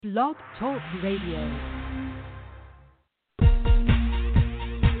Blog Talk Radio.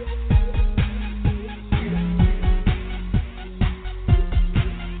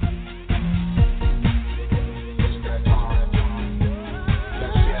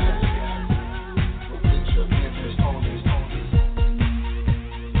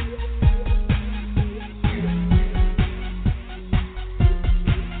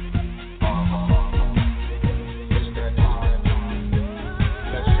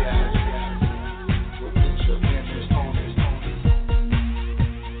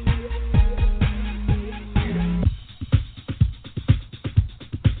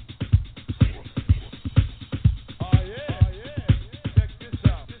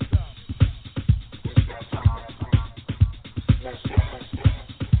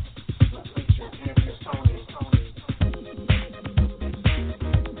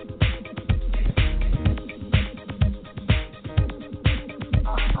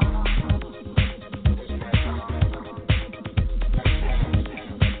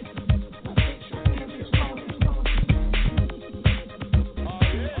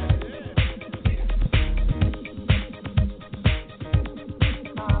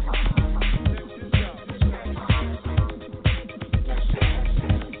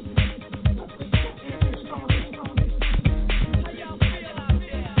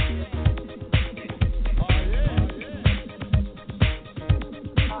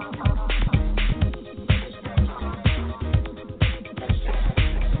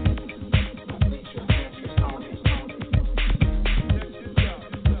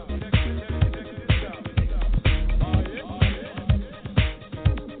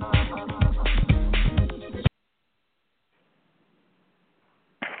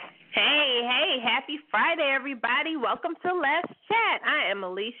 Friday, everybody. Welcome to Let's Chat. I am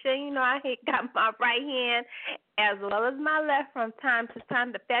Lissha. You know, I got my right hand as well as my left from time to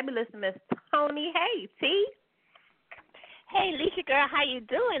time, the fabulous Miss Toni. Hey, T. Hey, Lissha, girl, how you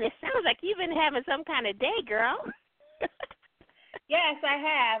doing? It sounds like you've been having some kind of day, girl. Yes, I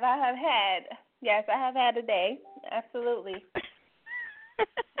have. I have had a day. Absolutely.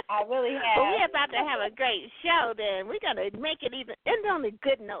 I really have. Well, we're about to have a great show, then. We're going to make it even end on a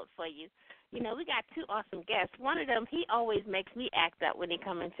good note for you. You know, we got two awesome guests. One of them, he always makes me act up when he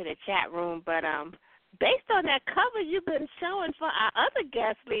come into the chat room. But based on that cover you've been showing for our other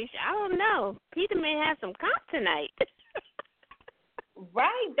guest, Lissha, I don't know. Peter may have some comp tonight.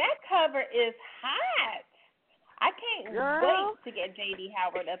 Right. That cover is hot. I can't wait to get J.D.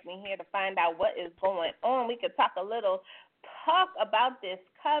 Howard up in here to find out what is going on. We could talk about this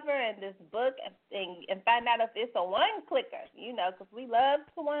cover and this book and find out if it's a one-clicker, you know, because we love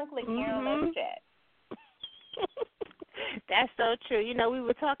to one-click here on Let's Chat. That's so true. You know, we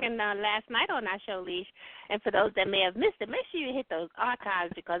were talking last night on our show, Leash, and for those that may have missed it, make sure you hit those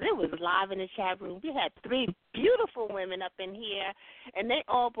archives because it was live in the chat room. We had three beautiful women up in here, and they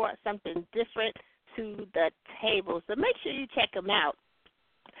all brought something different to the table. So make sure you check them out.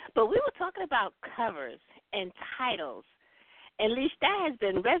 But we were talking about covers and titles. And, Leash, that has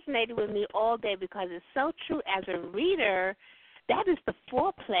been resonating with me all day because it's so true as a reader. That is the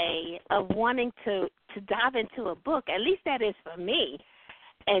foreplay of wanting to dive into a book. At least that is for me.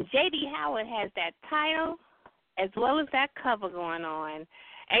 And J.D. Howard has that title as well as that cover going on.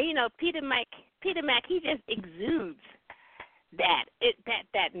 And, you know, Peter Mack, he just exudes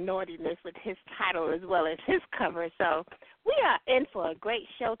that naughtiness with his title as well as his cover. So we are in for a great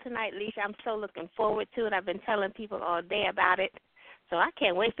show tonight, Lissha. I'm so looking forward to it. I've been telling people all day about it. So I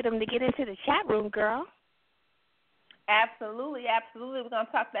can't wait for them to get into the chat room, girl. Absolutely. We're going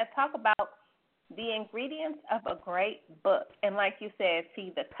to talk about the ingredients of a great book. And like you said,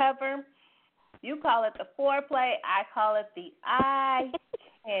 see the cover. You call it the foreplay. I call it the eye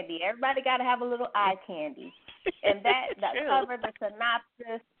candy. Everybody got to have a little eye candy. And the cover, the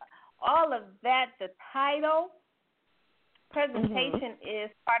synopsis, all of that, the title, presentation is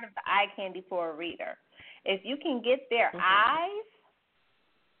part of the eye candy for a reader. If you can get their eyes,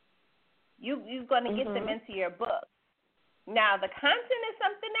 you're going to get them into your book. Now, the content is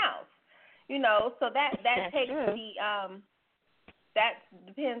something else, you know, so that takes that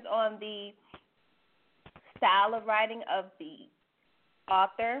depends on the style of writing of the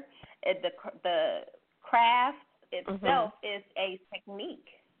author. The craft itself is a technique.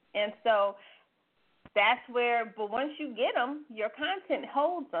 And so that's where, but once you get them, your content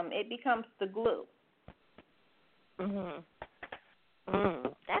holds them. It becomes the glue.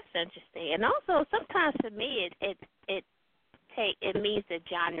 That's interesting. And also, sometimes for me, it means the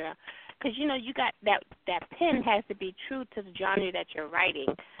genre. Because, you know, you got that pen has to be true to the genre that you're writing.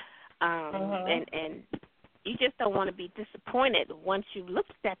 And you just don't want to be disappointed once you've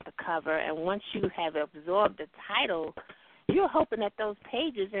looked at the cover and once you have absorbed the title. You're hoping that those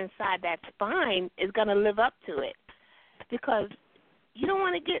pages inside that spine is going to live up to it, because you don't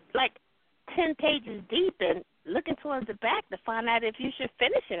want to get like 10 pages deep and looking towards the back to find out if you should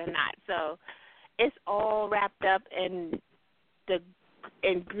finish it or not. So it's all wrapped up in the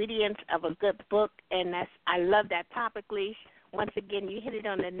ingredients of a good book, and I love that topic, Leash. Once again, you hit it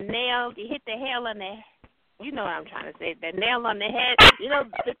on the nail. You hit the nail on the, you know what I'm trying to say, the nail on the head. You know,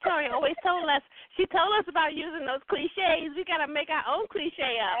 Victoria always told us, she told us about using those cliches. We got to make our own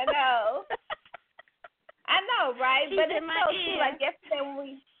cliche up. I know, right? She's but it's in my so ear. true. Like yesterday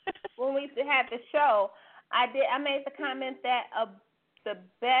when we had the show, I made the comment that the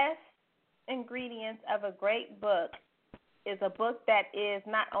best ingredients of a great book is a book that is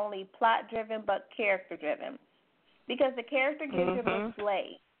not only plot driven but character driven, because the character gives your book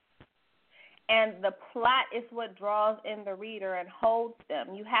play, and the plot is what draws in the reader and holds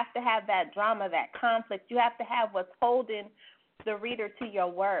them. You have to have that drama, that conflict. You have to have what's holding the reader to your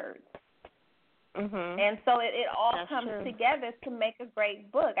words. And so it all comes together to make a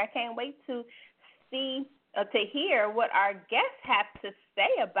great book. I can't wait to see to hear what our guests have to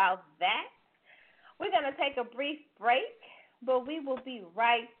say about that. We're going to take a brief break, but we will be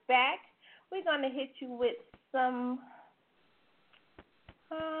right back. We're going to hit you with some,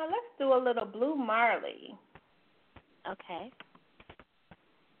 let's do a little Blue Marley. Okay.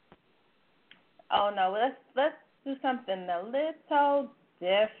 Oh, no, let's do something a little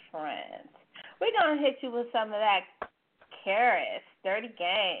different. We're going to hit you with some of that Karis, Dirty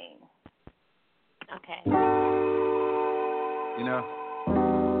Game. Okay. You know,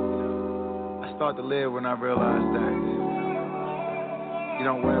 I started to live when I realized that you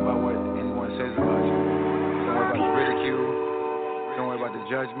don't worry about what anyone says about you. You don't worry about the ridicule. You don't worry about the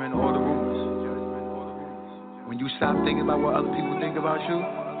judgment or the rumors. When you stop thinking about what other people think about you,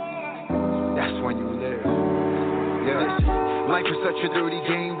 that's when you live. Yeah. Life is such a dirty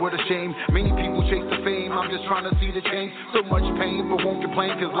game, what a shame. Many people chase the fame, I'm just trying to see the change. So much pain, but won't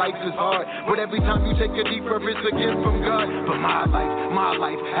complain, cause life is hard. But every time you take a deep breath, it's a gift from God. But my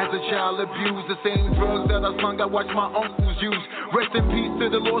life, as a child abused the same drugs that I slung, I watched my uncles use. Rest in peace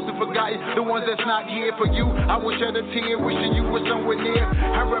to the lost and forgotten, the ones that's not here for you. I would shed a tear, wishing you were somewhere near.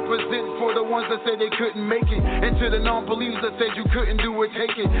 I represent for the ones that said they couldn't make it, and to the non-believers that said you couldn't do it,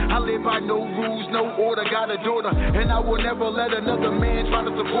 take it. I live by no rules, no order, got a daughter, and I will never let another man try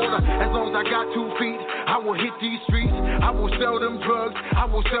to support her. As long as I got 2 feet, I will hit these streets. I will sell them drugs, I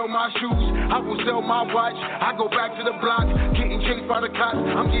will sell my shoes, I will sell my watch. I go back to the block, getting chased by the cops.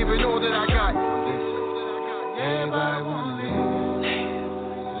 I'm giving all that I got. Everybody wanna live,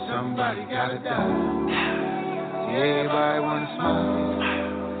 somebody gotta die. Everybody wanna smile,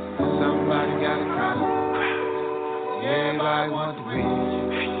 somebody gotta cry. Everybody wants to rich,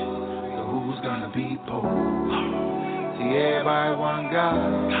 so who's gonna be poor? See, everybody want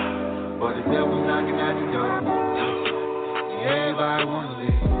God, but the devil's knocking at the door. See, everybody wanna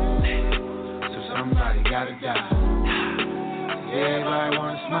live, so somebody gotta die. See, everybody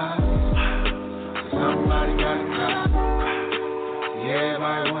wanna smile, so somebody gotta cry. See,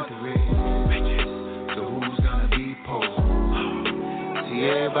 everybody wants the rich, so who's gonna be poor? See,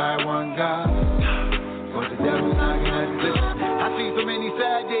 everybody want God, but the devil's knocking at the door. I see so many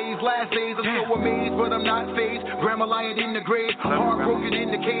sad days, last days, I'm so amazed, but I'm not fazed. Grandma lying in the grave, heartbroken in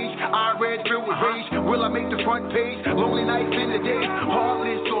the cage, eye red filled with rage. Will I make the front page? Lonely nights in the day,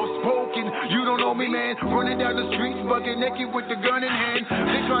 heartless or spoken. You don't know me, man. Running down the streets, bugging naked with the gun in hand.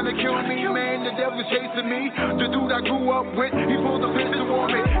 They trying to kill me, man. The devil's chasing me. The dude I grew up with, he pulled the pistol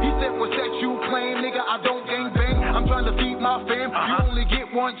on me. He said, what's that you claim, nigga? I don't gang bang. I'm trying to feed my fam. You only get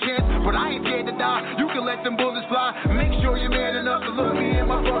one chance, but I ain't scared to die. You can let them bullets fly. Make sure you're man enough to look me in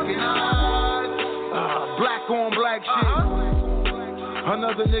my fucking eyes. Black on black shit.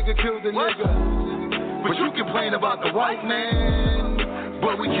 Another nigga killed a nigga. But you complain about the white man,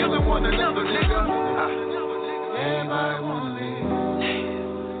 but we killing one another, nigga. Everybody wanna live,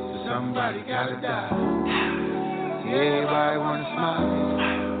 so somebody gotta die. Everybody wanna smile,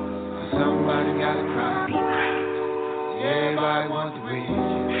 so somebody gotta cry. Everybody wants the rich,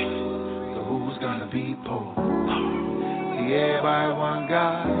 so who's gonna be poor? See, everybody want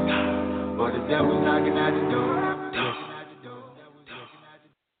God, but the devil's knocking at the door.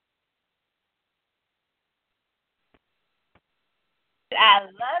 I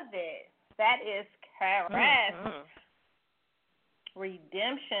love it. That is Karis.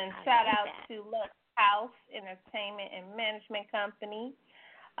 Redemption. Shout out to Lux House Entertainment and Management Company.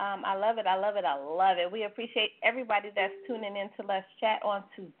 I love it. I love it. I love it. We appreciate everybody that's tuning in to Let's Chat on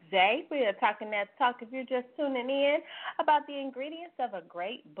today. We are talking that talk, if you're just tuning in, about the ingredients of a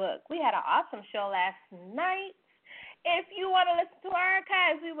great book. We had an awesome show last night. If you want to listen to our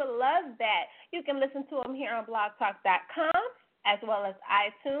archives, we would love that. You can listen to them here on blogtalk.com as well as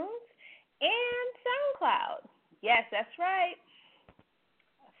iTunes and SoundCloud. Yes, that's right.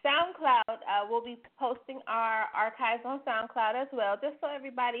 SoundCloud, we'll be posting our archives on SoundCloud as well, just so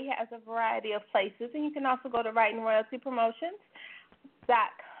everybody has a variety of places. And you can also go to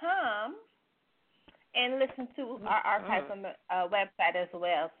writingroyaltypromotions.com and listen to our archives on the website as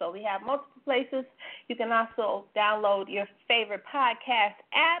well. So we have multiple places. You can also download your favorite podcast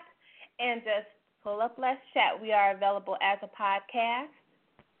app and just pull up Let's Chat. We are available as a podcast.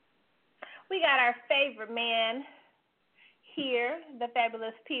 We got our favorite man here, the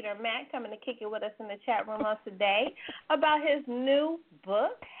fabulous Peter Mack, coming to kick it with us in the chat room on today about his new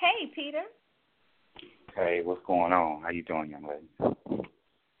book. Hey, Peter. Hey, what's going on? How you doing, young lady?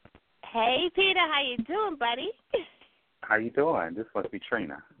 Hey, Peter, how you doing, buddy? How you doing? This must be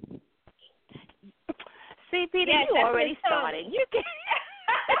Trina. See, Peter, yes, you already started. You can.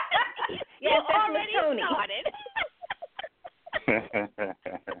 Yes, you already Toni. started.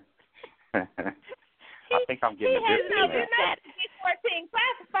 I think I'm getting a disconnect. You know she's D14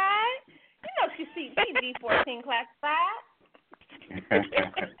 classified. You know she's D14 classified.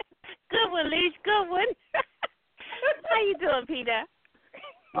 Good one, Leash. Good one. How you doing, Peter?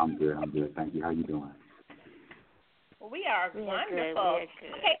 I'm good. Thank you. How you doing? We are wonderful. Good.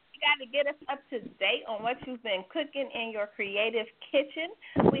 Okay, you got to get us up to date on what you've been cooking in your creative kitchen.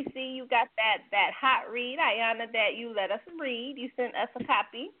 We see you got that hot read, Ayana, that you let us read. You sent us a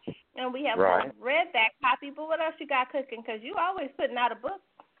copy, and we have both read that copy. But what else you got cooking? Because you always putting out a book.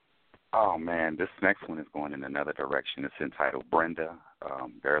 Oh man, this next one is going in another direction. It's entitled Brenda,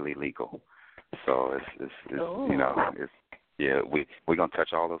 Barely Legal. So it's you know we're gonna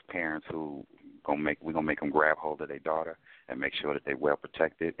touch all those parents who we're gonna make them grab hold of their daughter and make sure that they're well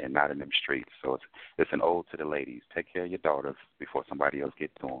protected and not in them streets. So it's an ode to the ladies. Take care of your daughters before somebody else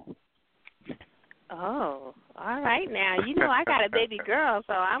gets to them. Oh, all right now. You know I got a baby girl,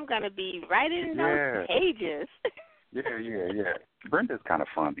 so I'm gonna be writing in those pages. Yeah. Brenda's kind of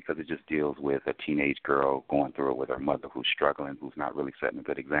fun because it just deals with a teenage girl going through it with her mother who's struggling, who's not really setting a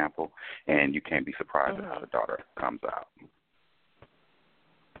good example, and you can't be surprised at how the daughter comes out.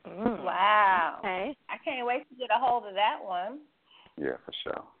 Wow. Okay. I can't wait to get a hold of that one. Yeah, for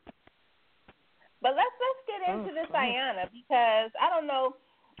sure. But let's get into this, Ayana, because I don't know.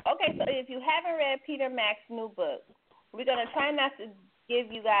 Okay, so if you haven't read Peter Mack's new book, we're going to try not to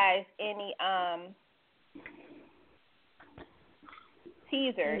give you guys any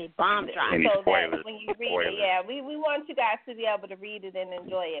teasers. Any bomb drops. Any so spoilers. that when you read it, we want you guys to be able to read it and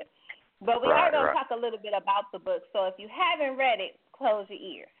enjoy it. But we are going to talk a little bit about the book, so if you haven't read it, close your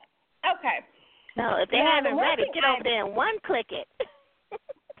ears. Okay. No, if they haven't read it, get over there and one-click it.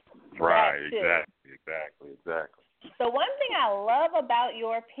 Right, exactly. The one thing I love about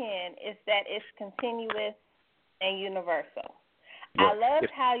your pen is that it's continuous and universal. I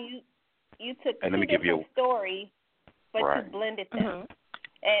loved how you took two different stories, but you blended them.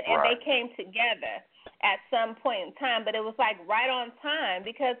 And they came together at some point in time, but it was like right on time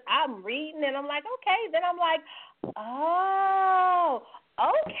because I'm reading and I'm like, okay. Then I'm like, oh,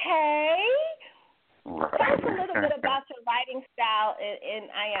 okay. Tell us a little bit about your writing style in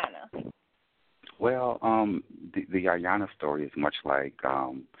Ayana. Well, the Ayana story is much like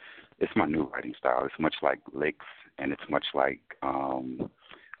it's my new writing style. It's much like Licks, and it's much like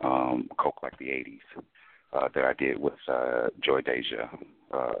Coke like the 80s that I did with Joy Deja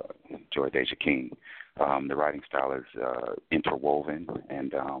King. The writing style is interwoven,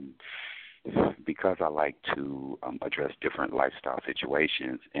 and because I like to address different lifestyle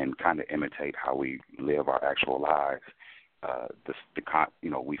situations and kind of imitate how we live our actual lives,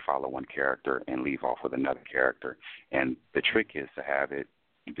 we follow one character and leave off with another character. And the trick is to have it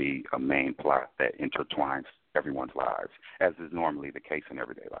be a main plot that intertwines everyone's lives, as is normally the case in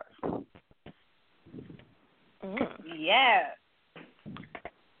everyday life. Yeah.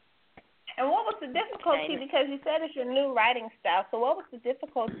 And what was the difficulty, because you said it's your new writing style, so what was the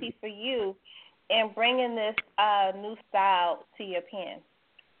difficulty for you in bringing this new style to your pen?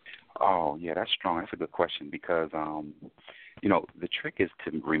 Oh, yeah, that's strong. That's a good question because, the trick is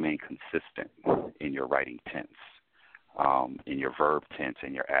to remain consistent in your writing tense, in your verb tense,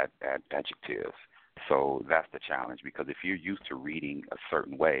 and your adjectives. So that's the challenge because if you're used to reading a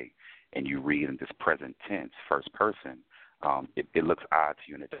certain way and you read in this present tense, first person, it looks odd to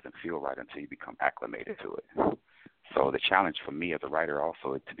you and it doesn't feel right until you become acclimated to it. So the challenge for me as a writer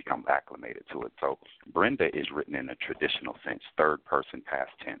also is to become acclimated to it. So Brenda is written in a traditional sense, third person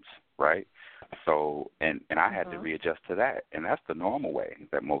past tense, right? So and I had to readjust to that, and that's the normal way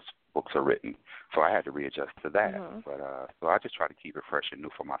that most books are written. So I had to readjust to that. But so I just try to keep it fresh and new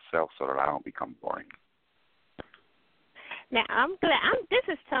for myself so that I don't become boring. Now this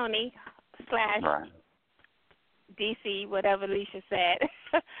is Toni / DC, whatever Lissha said.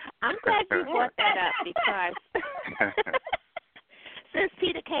 I'm glad you brought that up because since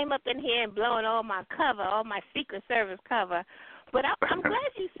Peter came up in here and blowing all my Secret Service cover. But I'm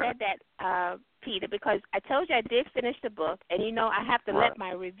glad you said that, Peter, because I told you I did finish the book, and, you know, I have to let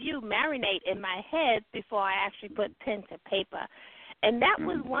my review marinate in my head before I actually put pen to paper. And that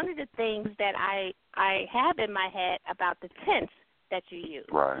was one of the things that I have in my head about the tense that you use.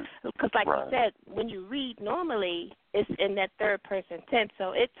 Right. Because like you said, when you read normally, it's in that third-person tense.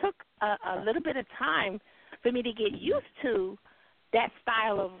 So it took a little bit of time for me to get used to that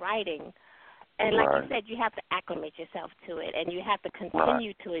style of writing. And like you said, you have to acclimate yourself to it, and you have to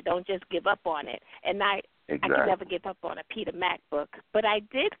continue to it. Don't just give up on it. And I can never give up on a Peter Mack book. But I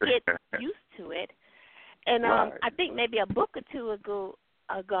did get used to it. And I think maybe a book or two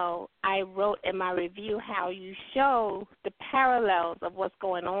ago, I wrote in my review how you show the parallels of what's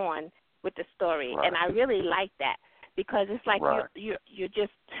going on with the story. And I really like that because it's like you're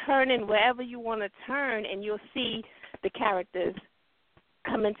just turning wherever you want to turn, and you'll see the characters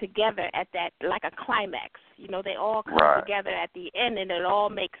coming together at that, like a climax. You know, they all come together at the end, and it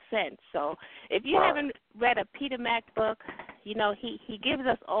all makes sense. So if you haven't read a Peter Mack book, you know, he gives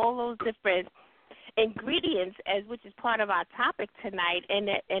us all those different ingredients, which is part of our topic tonight, and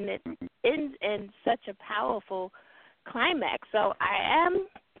it ends in such a powerful climax. So I am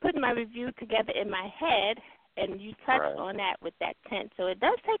putting my review together in my head, and you touched on that with that tense. So it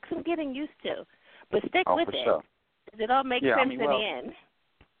does take some getting used to, but stick with it. Sure. It all makes sense in the end.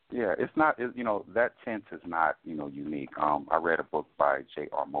 Yeah, it's not, you know, that tense is not, you know, unique. I read a book by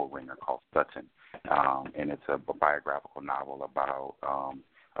J.R. Mooringer called Sutton, and it's a biographical novel about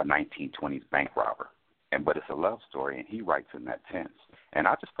a 1920s bank robber. But it's a love story, and he writes in that tense. And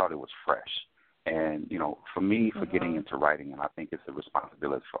I just thought it was fresh. And, you know, for me, for getting into writing, and I think it's a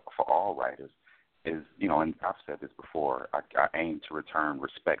responsibility for all writers, is, you know, and I've said this before, I aim to return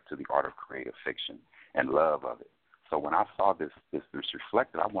respect to the art of creative fiction and love of it. So when I saw this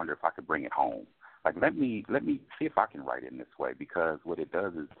reflected, I wonder if I could bring it home. Like, let me see if I can write it in this way, because what it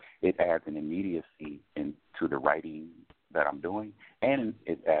does is it adds an immediacy into the writing that I'm doing, and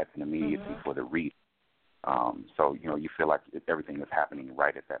it adds an immediacy for the reader. So, you know, you feel like everything is happening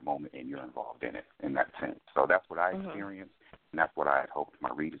right at that moment, and you're involved in it in that sense. So that's what I experienced, and that's what I had hoped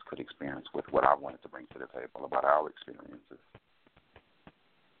my readers could experience with what I wanted to bring to the table about our experiences.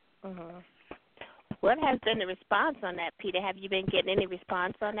 What has been the response on that, Peter? Have you been getting any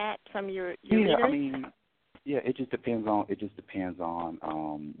response on that from your readers? I mean, it just depends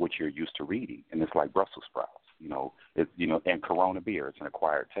on what you're used to reading, and it's like Brussels sprouts, you know, and Corona beer. It's an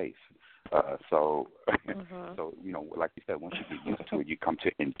acquired taste. So you know, like you said, once you get used to it, you come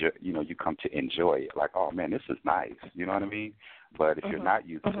to enjoy it. Like, oh man, this is nice. You know what I mean? But if you're not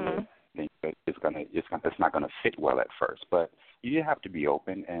used to it, then it's not gonna fit well at first. But you have to be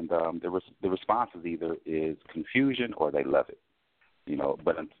open, and the response is either is confusion or they love it. You know,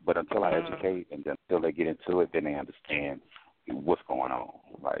 but until I educate, and then until they get into it, then they understand what's going on.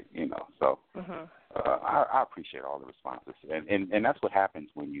 Like, you know, so I appreciate all the responses, and that's what happens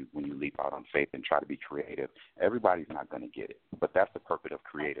when you leap out on faith and try to be creative. Everybody's not going to get it, but that's the purpose of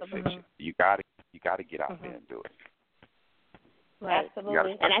creative fiction. You got to get out there and do it. Right.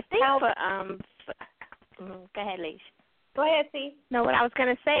 Absolutely. And I think go ahead, Lissha. Go ahead, C. No, what I was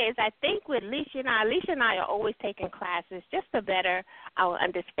going to say is I think with Lissha and I are always taking classes just to better our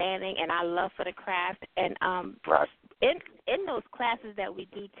understanding and our love for the craft. And in those classes that we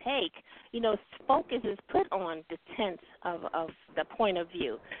do take, you know, focus is put on the tense of the point of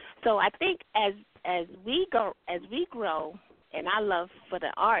view. So I think as we grow in our love for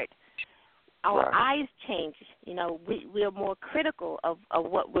the art, our eyes change. You know, we're more critical of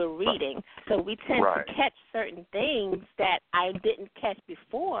what we're reading, so we tend to catch certain things that I didn't catch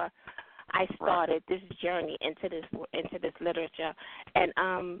before I started this journey into this literature, and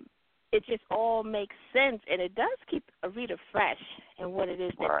it just all makes sense, and it does keep a reader fresh in what it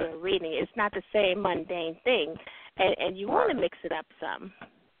is that they're reading. It's not the same mundane thing, and you want to mix it up some.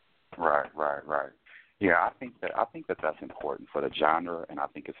 Right. Yeah, I think that that's important for the genre, and I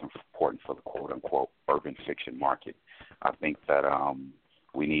think it's important for the quote unquote urban fiction market. I think that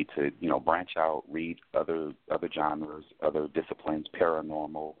We need to, branch out, read other genres, other disciplines,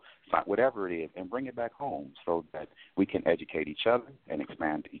 paranormal, whatever it is, and bring it back home so that we can educate each other and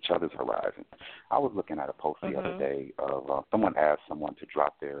expand each other's horizon. I was looking at a post the other day of someone asked someone to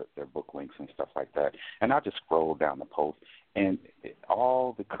drop their book links and stuff like that, and I just scrolled down the post, and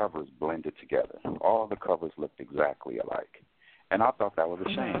all the covers blended together. All the covers looked exactly alike, and I thought that was a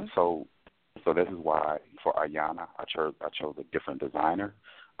shame. So this is why for Ayana I chose a different designer,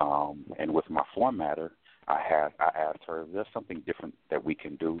 and with my formatter, I asked her, is there something different that we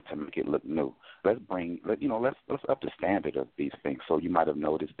can do to make it look new? Let's up the standard of these things. So you might have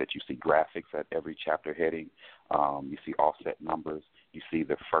noticed that you see graphics at every chapter heading. You see offset numbers. You see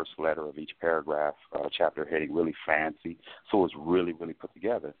the first letter of each paragraph, chapter heading, really fancy. So it's really, really put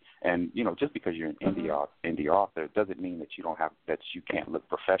together. And just because you're an indie author doesn't mean that you can't look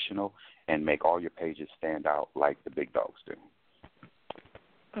professional and make all your pages stand out like the big dogs do.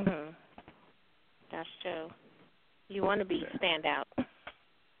 Mhm. That's true. You want to be stand out.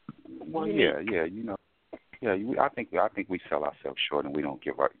 Well, yeah. I think we sell ourselves short, and we don't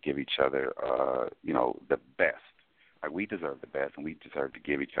give each other, the best. Like, we deserve the best, and we deserve to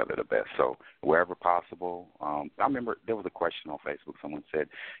give each other the best. So wherever possible, I remember there was a question on Facebook. Someone said,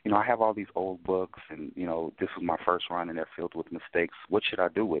 I have all these old books, and this was my first run, and they're filled with mistakes. What should I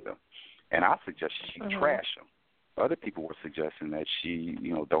do with them? And I suggested she trash them. Other people were suggesting that she,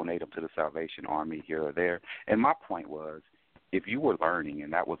 donate them to the Salvation Army here or there. And my point was, if you were learning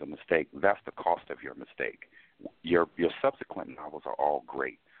and that was a mistake, that's the cost of your mistake. Your subsequent novels are all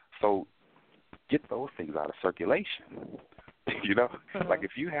great. So get those things out of circulation. Like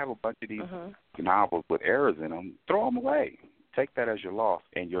if you have a bunch of these novels with errors in them, throw them away. Take that as your loss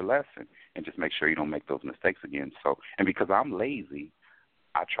and your lesson, and just make sure you don't make those mistakes again. So, and because I'm lazy,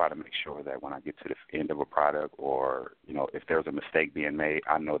 I try to make sure that when I get to the end of a product, or, if there's a mistake being made,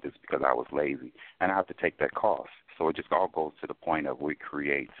 I know this because I was lazy, and I have to take that cost. So it just all goes to the point of what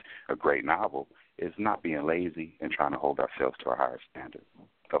creates a great novel is not being lazy and trying to hold ourselves to a higher standard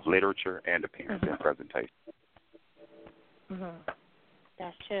of literature and appearance and presentation.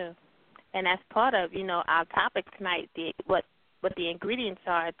 That's true. And that's part of, our topic tonight, what the ingredients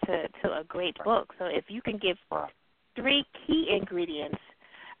are to a great book. So if you can give 3 key ingredients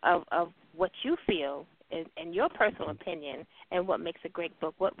of what you feel in your personal opinion and what makes a great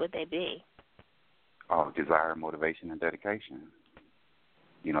book, what would they be? Desire, motivation, and dedication.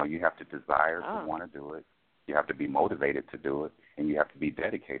 You have to desire to want to do it. You have to be motivated to do it, and you have to be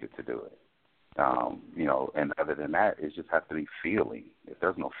dedicated to do it. And other than that, it just has to be feeling. If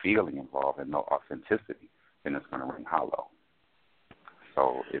there's no feeling involved and no authenticity, then it's going to ring hollow.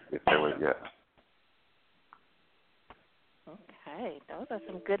 So if there was, Okay, those are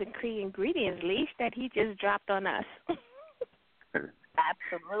some good key ingredients, Leash, that he just dropped on us.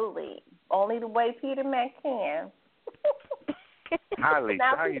 Absolutely. Only the way Peter Mack can. Hi,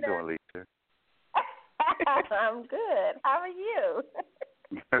 Lissha. How you doing, Lissha? I'm good. How are you?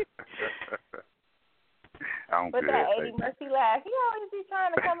 I'm With good. that Eddie Murphy laugh. He always be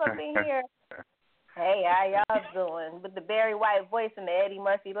trying to come up in here. Hey, how y'all doing? With the Barry White voice and the Eddie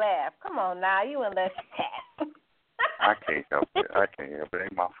Murphy laugh. Come on now, you and Let's Chat. I can't help it. It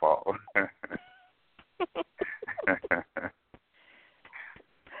ain't my fault.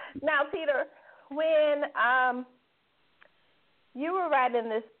 Now, Peter, when you were writing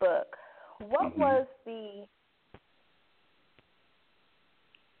this book, what was the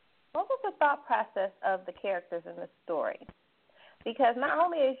thought process of the characters in the story? Because not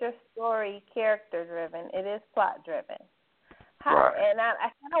only is your story character-driven, it is plot-driven. Right. And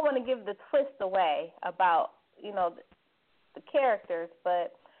I don't want to give the twist away about, the characters,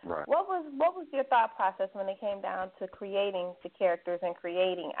 but what was your thought process when it came down to creating the characters and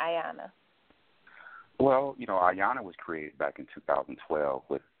creating Ayana? Well, Ayana was created back in 2012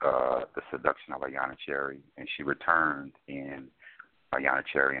 with the seduction of Ayana Cherry, and she returned in Ayana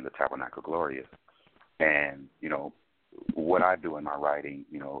Cherry and the Tabernacle Glorious. And, what I do in my writing,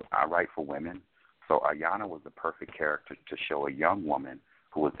 I write for women. So Ayana was the perfect character to show a young woman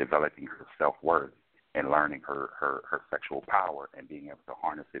who was developing her self-worth and learning her sexual power and being able to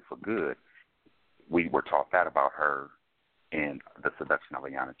harness it for good. We were taught that about her in The Seduction of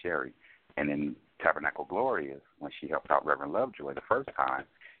Ayana Cherry. And in Tabernacle Glorious, when she helped out Reverend Lovejoy the first time,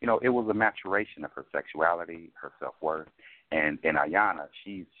 it was a maturation of her sexuality, her self-worth. And in Ayana,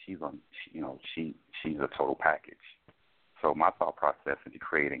 she's a total package. So my thought process into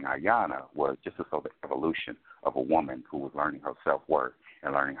creating Ayana was just to show the evolution of a woman who was learning her self-worth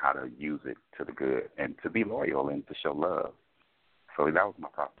and learning how to use it to the good and to be loyal and to show love. So that was my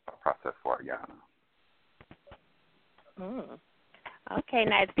process for Ayana. Okay,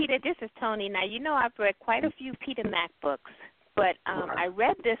 now Peter, this is Toni. Now you know I've read quite a few Peter Mack books, but I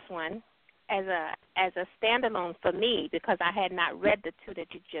read this one as a standalone for me because I had not read the two that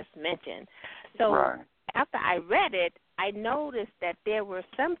you just mentioned. So after I read it, I noticed that there were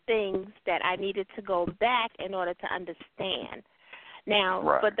some things that I needed to go back in order to understand. Now,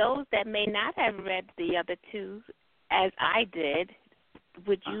 for those that may not have read the other two, as I did,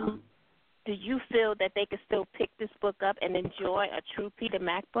 would you? Do you feel that they could still pick this book up and enjoy a true Peter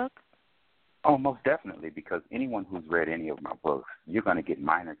Mack book? Oh, most definitely, because anyone who's read any of my books, you're going to get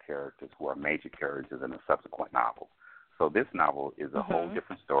minor characters who are major characters in a subsequent novel. So this novel is a whole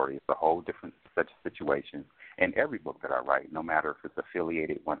different story. It's a whole different such situation. And every book that I write, no matter if it's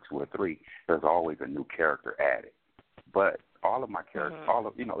affiliated 1, 2, or 3, there's always a new character added. But all of my characters,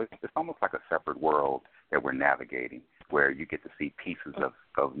 it's almost like a separate world that we're navigating, where you get to see pieces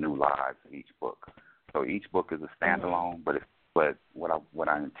of new lives in each book. So each book is a standalone, but what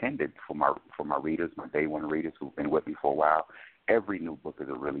I intended for my readers, my day one readers who've been with me for a while, every new book is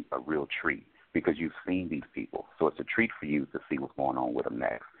a real treat because you've seen these people. So it's a treat for you to see what's going on with them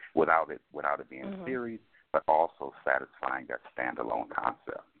next, without it being a series, but also satisfying that standalone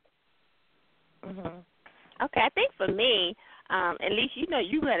concept. Okay, I think for me, at least you know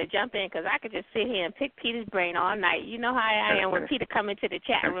you better jump in because I could just sit here and pick Peter's brain all night. You know how I am when Peter come into the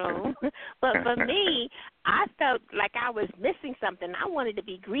chat room. But for me, I felt like I was missing something. I wanted to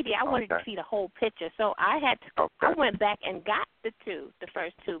be greedy. I wanted to see the whole picture. So I went back and got the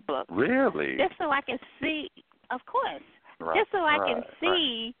first two books. Really? Just so I can see, of course, just so I can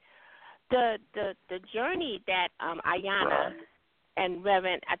see the journey that Ayanna and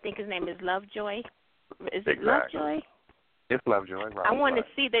Reverend, I think his name is Lovejoy. Is it Lovejoy? It's Lovejoy, right? I want to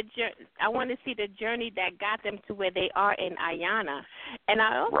see the journey that got them to where they are in Ayanna, and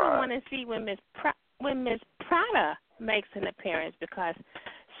I also want to see when Miss Prada makes an appearance because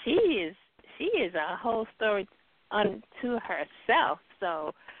she is a whole story unto herself.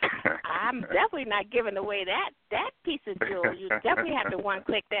 So I'm definitely not giving away that piece of jewel. You definitely have to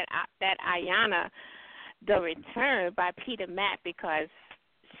one-click that Ayanna, The Return by Peter Mack because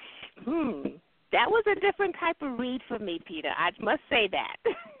that was a different type of read for me, Peter. I must say that.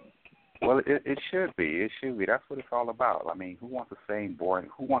 Well, it should be. It should be. That's what it's all about. I mean, who wants the same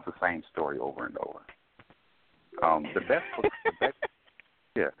story over and over?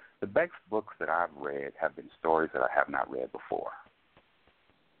 The best books that I've read have been stories that I have not read before,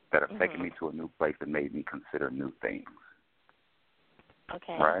 that have taken me to a new place and made me consider new things.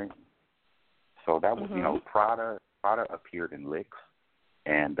 Okay. Right? So that was, Prada appeared in Licks.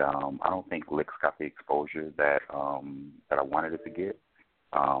 And I don't think Licks got the exposure that I wanted it to get.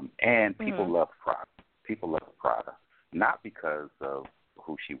 And people love Prada. People love Prada, not because of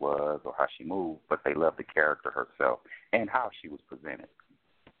who she was or how she moved, but they love the character herself and how she was presented.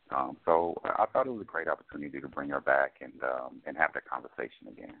 So I thought it was a great opportunity to bring her back and have that conversation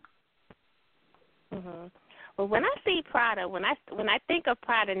again. Well, when I see Prada, when I think of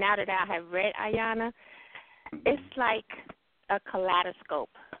Prada, now that I have read Ayanna, it's like a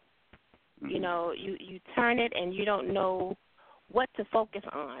kaleidoscope. You know, you turn it and you don't know what to focus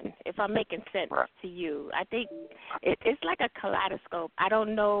on, if I'm making sense to you. I think it's like a kaleidoscope. I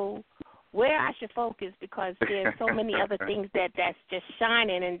don't know where I should focus because there's so many other things that's just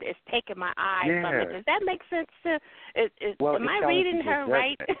shining and it's taking my eyes from it. Does that make sense? Am I reading her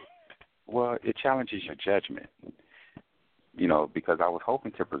right? Well, it challenges your judgment. You know, because I was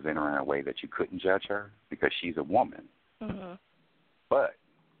hoping to present her in a way that you couldn't judge her because she's a woman. But,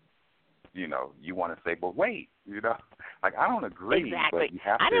 you want to say, but wait, like I don't agree. Exactly. But you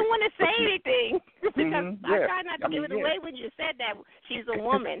have I didn't want to say anything because I tried not to give it away when you said that she's a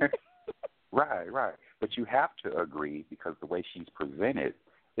woman. Right. But you have to agree because the way she's presented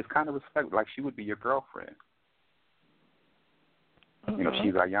is kind of respectful. Like she would be your girlfriend.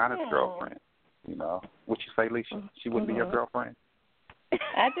 She's Ayanna's girlfriend. What you say, Lissha? She wouldn't be your girlfriend?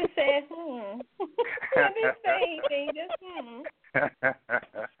 I just said, I didn't say anything, just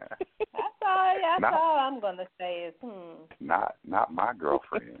That's all I'm going to say is, Not my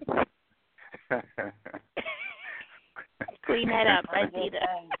girlfriend. Clean that up, right, Peter?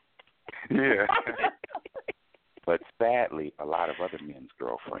 Yeah. But sadly, a lot of other men's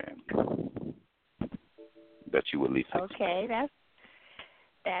girlfriends that you would least expect. Okay,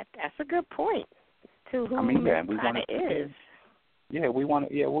 that's a good point. To whom Prada is. Yeah, we want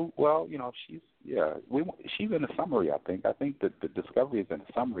to. Yeah, well, she's in the summary. I think that the discovery is in the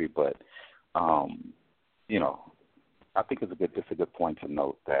summary, but I think it's a good point to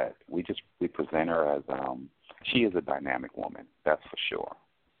note that we present her as she is a dynamic woman. That's for sure,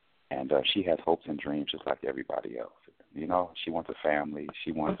 and she has hopes and dreams just like everybody else. You know, she wants a family.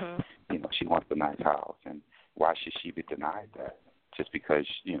 She wants, you know, she wants a nice house. And why should she be denied that? Just because,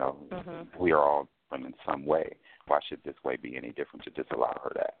 you know, we are all different in some way. Why should this way be any different to just allow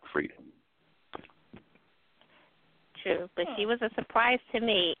her that freedom? True, but she was a surprise to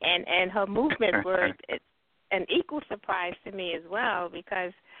me, and her movements were an equal surprise to me as well,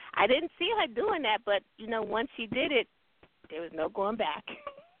 because I didn't see her doing that, but, you know, once she did it, there was no going back.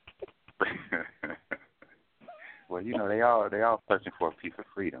 Well, you know, they all searching for a piece of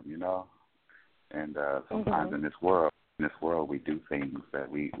freedom, you know, and sometimes in this world we do things that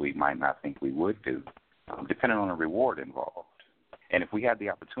we might not think we would do, depending on the reward involved. And if we had the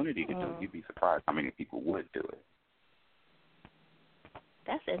opportunity to do it, you'd be surprised how many people would do it.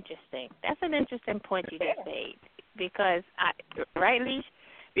 That's interesting. That's an interesting point you just made, because right, Leash?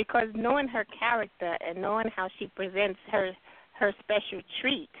 Because knowing her character and knowing how she presents her special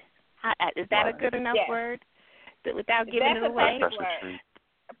treat, is that a good enough word? Without giving it away?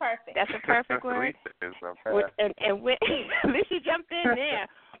 Perfect. That's a perfect word. And Lissha jumped in there.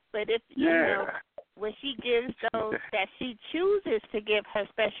 But if you know, when she gives those that she chooses to give her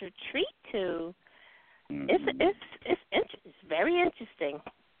special treat to, it's very interesting.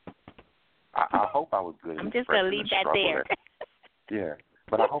 I hope I was good. I'm just gonna leave that there. Yeah,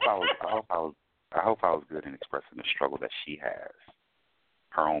 but I hope I was good in expressing the struggle that she has,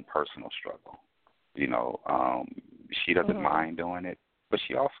 her own personal struggle. You know, she doesn't mind doing it, but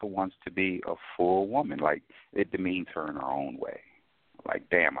she also wants to be a full woman. Like, it demeans her in her own way. Like,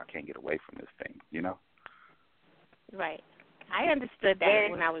 damn, I can't get away from this thing, you know? Right. I understood that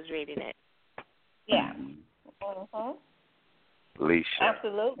when I was reading it. Yeah. Lissha,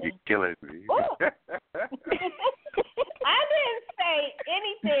 absolutely. You're killing me. I didn't say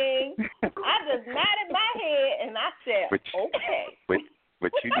anything. I just nodded my head and I said, okay.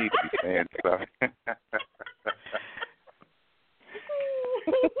 But you need to be saying something.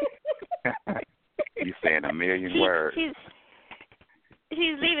 You're saying a million words.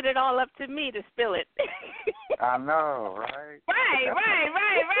 She's leaving it all up to me to spill it. I know, right?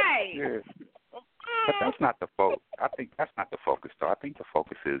 Right. Yeah. But that's not the focus. I think that's not the focus, though. I think the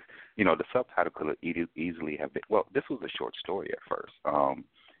focus is, you know, the subtitle could easily have been, well, this was a short story at first.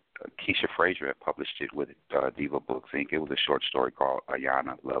 Keisha Frazier had published it with Diva Books, Inc. It was a short story called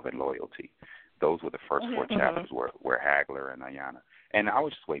Ayanna, Love and Loyalty. Those were the first four chapters were Hagler and Ayanna. And I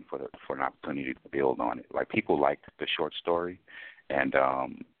was just waiting for an opportunity to build on it. Like, people liked the short story. And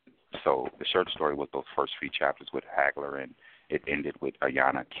so the short story was those first three chapters with Hagler, and it ended with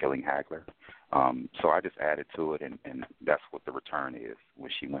Ayanna killing Hagler. So I just added to it, and that's what the return is when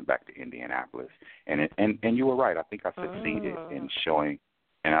she went back to Indianapolis. And you were right. I think I succeeded in showing,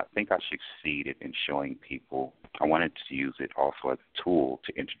 and I think I succeeded in showing people. I wanted to use it also as a tool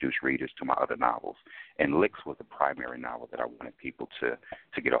to introduce readers to my other novels. And Licks was the primary novel that I wanted people to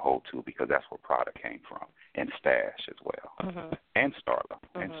get a hold to, because that's where Prada came from, and Stash as well, and Starla,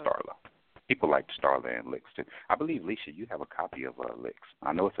 and Starla. People like Starla and Licks too. I believe, Lissha, you have a copy of Licks.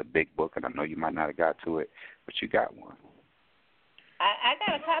 I know it's a big book, and I know you might not have got to it, but you got one. I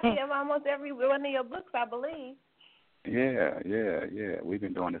got a copy of almost every one of your books, I believe. Yeah. We've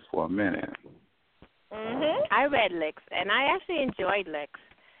been doing this for a minute. I read Licks, and I actually enjoyed Licks.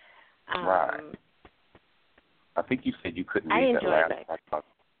 Right. I think you said you couldn't read that last book.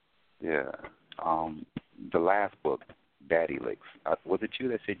 Yeah. The last book, Daddy Licks. Was it you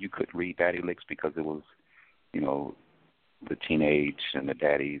that said you couldn't read Daddy Licks because it was, you know, the teenage and the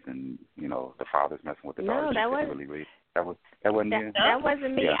daddies and, you know, the fathers messing with the daughters? No, that wasn't. Really read. That wasn't you? That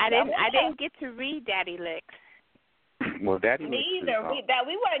wasn't me. Yeah. I didn't get to read Daddy Licks. Well, Daddy Me Licks either. is,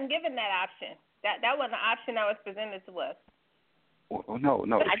 We weren't given that option. That wasn't an option that was presented to us. Well, no.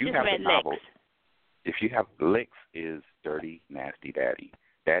 I If you just have read the novel, Licks. if you have Licks, is Dirty Nasty Daddy.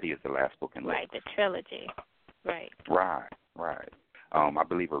 Daddy is the last book in Licks. Right, the trilogy. Right. Right. I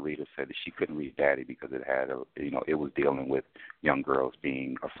believe a reader said that she couldn't read Daddy because it had, it was dealing with young girls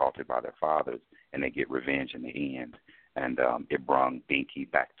being assaulted by their fathers, and they get revenge in the end. And it brung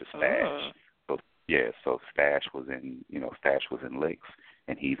Binky back to Stash. So Stash was in Licks,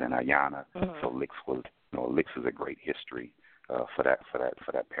 and he's in Ayanna. So Licks is a great history for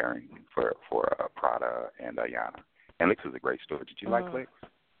that pairing for Prada and Ayanna. And Licks is a great story. Did you like Licks?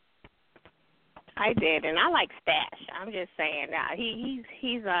 I did, and I like Stash. I'm just saying, he's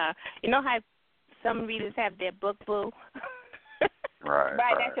you know how some readers have their book boo. Right.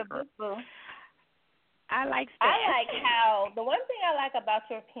 That's your book boo. I like Stash. I like how the one thing I like about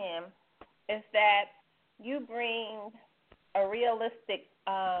your pen is that you bring a realistic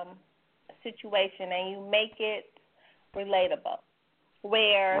situation and you make it relatable,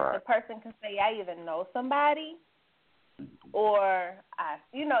 where the person can say, I even know somebody or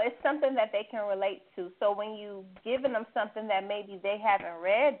it's something that they can relate to. So when you giving them something that maybe they haven't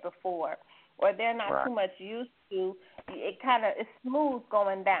read before, or they're not too much used to, it's smooth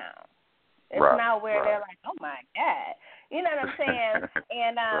going down. It's not where they're like, oh my God, you know what I'm saying?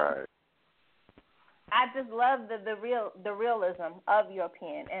 And I just love the realism of your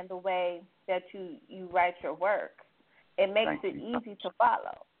pen and the way that you write your work. It makes it easy to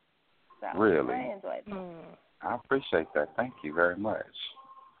follow. So really, I enjoyed that. I appreciate that. Thank you very much.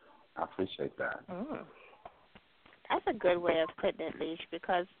 I appreciate that. That's a good way of putting it, Leash,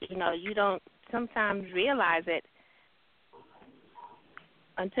 because, you don't sometimes realize it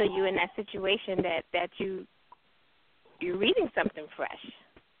until you're in that situation that you're reading something fresh.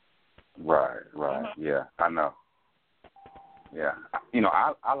 Right. Yeah, I know. Yeah.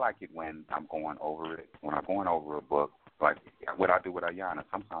 I like it when I'm going over it. When I'm going over a book, like what I do with Ayana,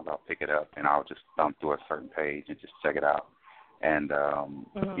 sometimes I'll pick it up and I'll just thumb through a certain page and just check it out. And,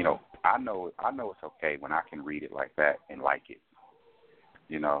 I know it's okay when I can read it like that and like it.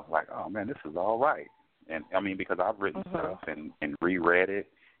 Like, oh, man, this is all right. And, I mean, because I've written stuff and reread it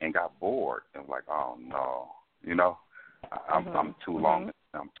and got bored and like, oh, no, I'm too long.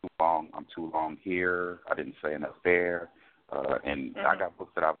 I'm too long here. I didn't say enough there. And I got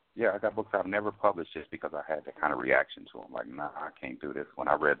books that I've never published just because I had that kind of reaction to them. Like, nah, I can't do this. When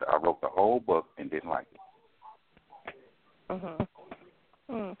I wrote the whole book and didn't like it.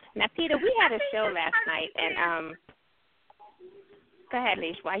 Now, Peter, we had a show last night, and go ahead,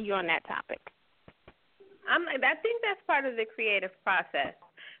 Leash. Why are you on that topic? I think that's part of the creative process,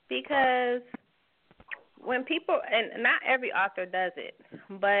 because when people, and not every author does it,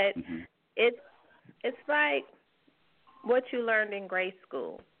 but it's like what you learned in grade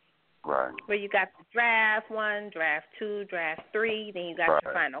school. Right. Where you got the draft 1, draft 2, draft 3, then you got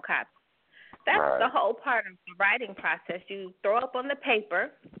your final copy. That's the whole part of the writing process. You throw up on the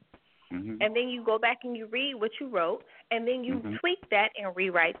paper, and then you go back and you read what you wrote, and then you tweak that and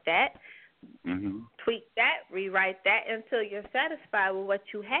rewrite that, tweak that, rewrite that until you're satisfied with what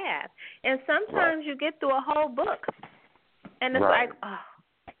you have. And sometimes you get through a whole book, and it's like, oh.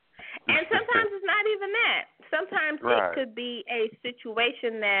 And sometimes it's not even that. Sometimes it could be a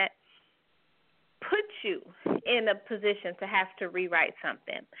situation that puts you in a position to have to rewrite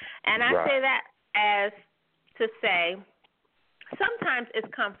something. And I say that as to say sometimes it's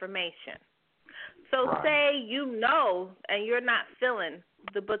confirmation. So say and you're not feeling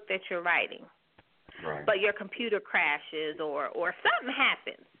the book that you're writing, but your computer crashes or something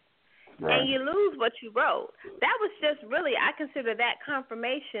happens, and you lose what you wrote. That was just really, I consider that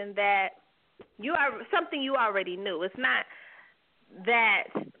confirmation that you are something you already knew. It's not that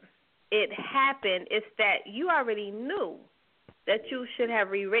it happened, it's that you already knew that you should have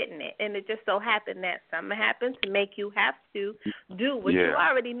rewritten it, and it just so happened that something happened to make you have to do what you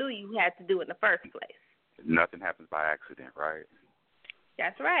already knew you had to do in the first place. Nothing happens by accident, right?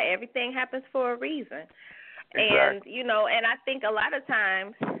 That's right. Everything happens for a reason. Exactly. And, and I think a lot of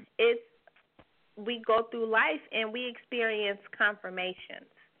times we go through life and we experience confirmations.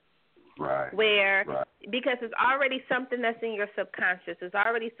 Right. Because it's already something that's in your subconscious. It's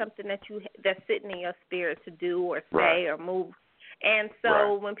already something that's sitting in your spirit to do or say or move. And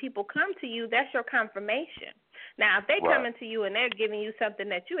so when people come to you, that's your confirmation. Now, if they coming to you and they're giving you something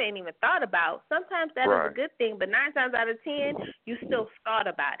that you ain't even thought about, sometimes that is a good thing. But 9 times out of 10, you still thought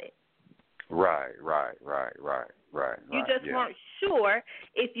about it. Right. You just weren't sure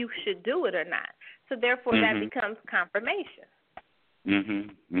if you should do it or not. So therefore, that becomes confirmation.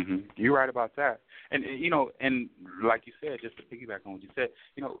 You're right about that. And and like you said, just to piggyback on what you said,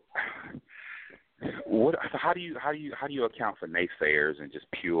 how do you account for naysayers and just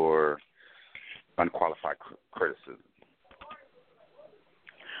pure unqualified criticism?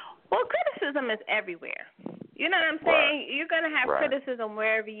 Well, criticism is everywhere. You know what I'm saying? You're going to have criticism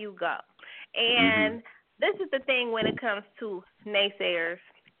wherever you go. And this is the thing when it comes to naysayers.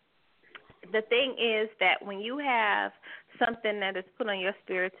 The thing is that when you have something that is put on your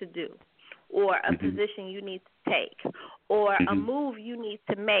spirit to do, or a position you need to take, or a move you need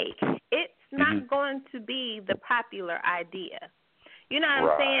to make, it's not going to be the popular idea. You know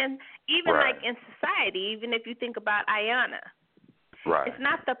what I'm saying? Even like in society, even if you think about Ayana, it's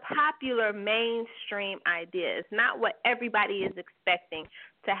not the popular mainstream idea. It's not what everybody is expecting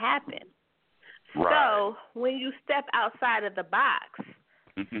to happen. So when you step outside of the box,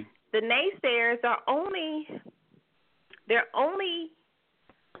 the naysayers are only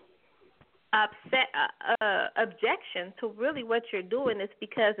objection to really what you're doing is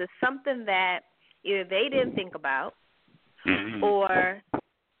because it's something that either they didn't think about or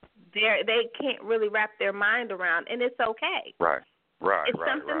they can't really wrap their mind around, and it's okay. Right. It's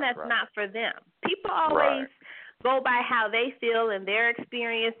something that's not for them. People always go by how they feel and their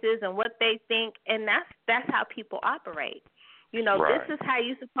experiences and what they think, and that's how people operate. You know, this is how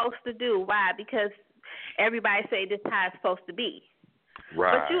you're supposed to do. Why? Because everybody say this is how it's supposed to be.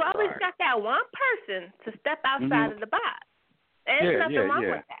 But you always got that one person to step outside of the box. There's nothing wrong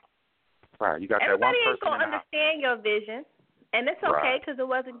with that. Right. You got Everybody that one person. Everybody ain't going to understand your vision, and it's okay because it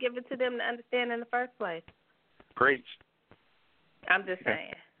wasn't given to them to understand in the first place. Preach. I'm just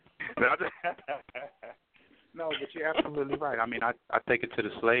saying. No, but you're absolutely right. I mean, I take it to the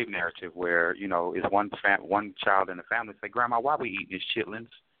slave narrative where, you know, it's one child in the family say, Grandma, why we eating these chitlins?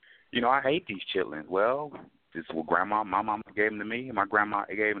 You know, I hate these chitlins. Well, this is what my mama gave them to me, and my grandma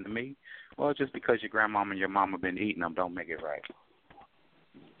gave them to me. Well, just because your grandmama and your mama been eating them don't make it right.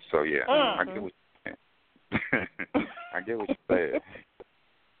 So, yeah, I get what you're saying. I get what you're saying.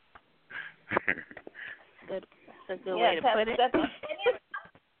 That's a good way to put it.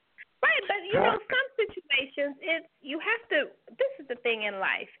 Right, but, you know, some situations, you have to, this is the thing in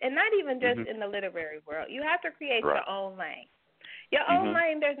life, and not even just in the literary world. You have to create your own lane. Your own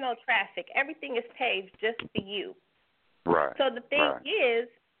lane, there's no traffic. Everything is paved just for you. Right. So the thing is,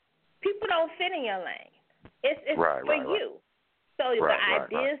 people don't fit in your lane. It's for you. So the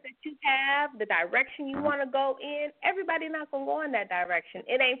ideas that you have, the direction you want to go in, everybody not going to go in that direction.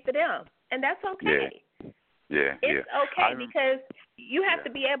 It ain't for them, and that's okay. Yeah. It's okay because you have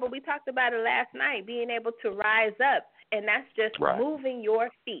to be able, we talked about it last night, being able to rise up, and that's just moving your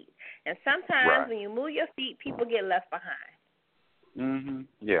feet. And sometimes when you move your feet, people get left behind.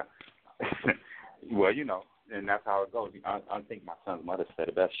 Yeah. Well, you know, and that's how it goes. I think my son's mother said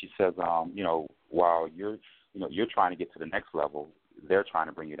it best. She says, you know, while you're trying to get to the next level, they're trying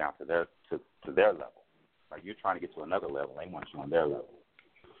to bring you down to their level. Like you're trying to get to another level, they want you on their level.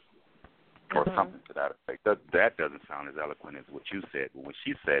 Or something to that effect. That doesn't sound as eloquent as what you said, but when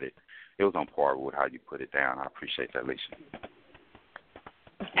she said it, it was on par with how you put it down. I appreciate that, Lissha.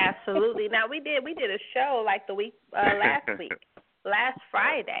 Absolutely. Now we did a show like the week last week, last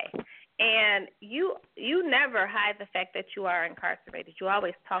Friday, and you never hide the fact that you are incarcerated. You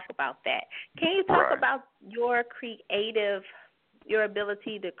always talk about that. Can you talk about your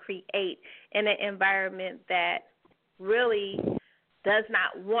ability to create in an environment that really does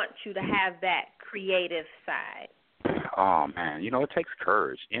not want you to have that creative side? Oh man, you know, it takes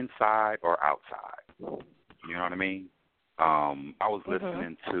courage, inside or outside. You know what I mean? I was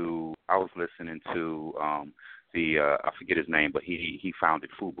listening to the I forget his name, but he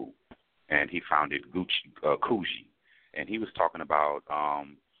founded FUBU, and he founded Coogee, and he was talking about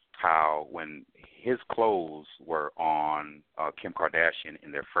how when his clothes were on Kim Kardashian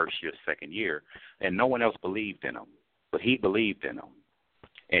in their first year, second year, and no one else believed in them. But he believed in them,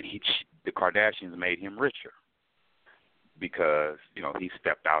 and the Kardashians made him richer because he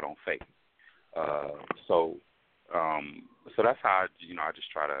stepped out on faith. So that's how I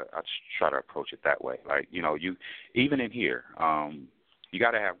just try to approach it that way. Like you even in here, you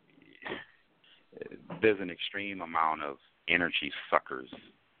got to have. There's an extreme amount of energy suckers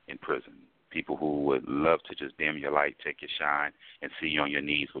in prison. People who would love to just dim your light, take your shine, and see you on your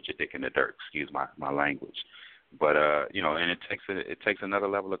knees with your dick in the dirt. Excuse my language. But and it takes another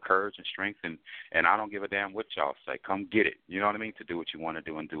level of courage and strength, and I don't give a damn what y'all say. Come get it. You know what I mean? To do what you want to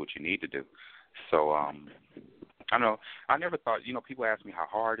do and do what you need to do. So I know I never thought. People ask me how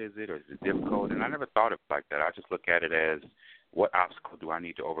hard is it or is it difficult, and I never thought of it like that. I just look at it as what obstacle do I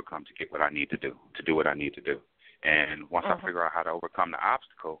need to overcome to get what I need to do what I need to do. And once I figure out how to overcome the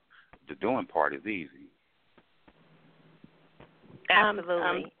obstacle, the doing part is easy.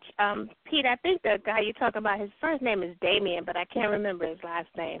 Absolutely. Pete, I think the guy you're talking about, his first name is Damien, but I can't remember his last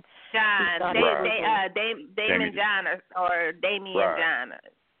name. John. Damon John or Damien John.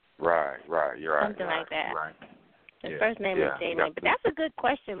 Right. You're right. Something like that. Right. His first name is Damien. But that's a good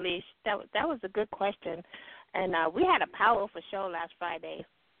question, Leash. That was a good question. And we had a powerful show last Friday.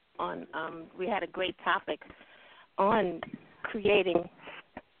 We had a great topic on creating.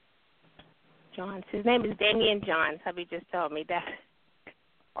 Johns. His name is Damien Johns. Hubby just told me that.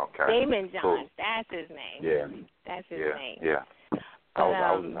 Okay. Damon Johns. Cool. That's his name. Yeah. That's his name. Yeah. But,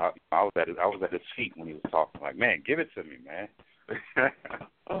 I was at his feet when he was talking. Like, man, give it to me, man.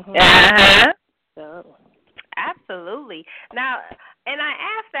 So. Absolutely. Now, and I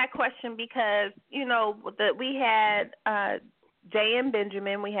asked that question because we had J.M.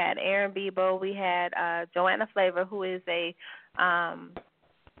 Benjamin, we had Aaron Bebo, we had Joanna Flavor, who is a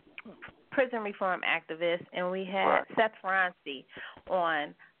prison reform activist, and we had Seth Ronci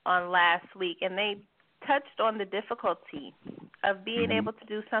on last week, and they touched on the difficulty of being able to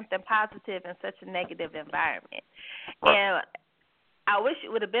do something positive in such a negative environment. Right. And I wish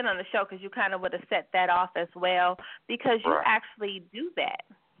you would have been on the show because you kind of would have set that off as well, because you Right. actually do that.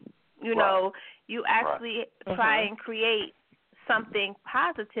 You Right. know, you actually Right. try and create something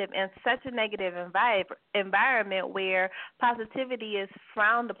positive in such a negative environment where positivity is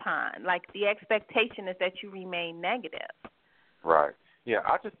frowned upon. Like, the expectation is that you remain negative. Right. Yeah,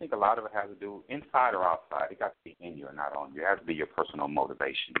 I just think a lot of it has to do inside or outside. It got to be in you and not on you. It has to be your personal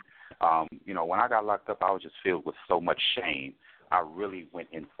motivation. You know, when I got locked up, I was just filled with so much shame. I really went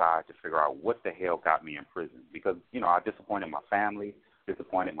inside to figure out what the hell got me in prison, because, you know, I disappointed my family,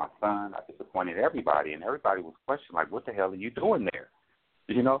 disappointed my son, I disappointed everybody, and everybody was questioning, like, what the hell are you doing there?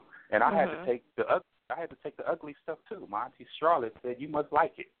 You know? And I had to take the ugly stuff too. My auntie Charlotte said, you must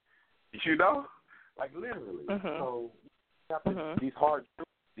like it. You know? Like, literally. So these hard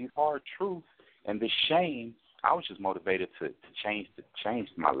truths and this shame, I was just motivated to change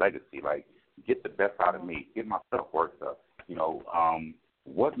my legacy, like, get the best out of me, get my self-worth up. You know,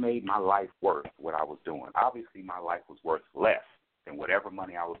 what made my life worth what I was doing? Obviously, my life was worth less than whatever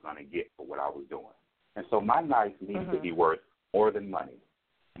money I was going to get for what I was doing. And so my life needed to be worth more than money.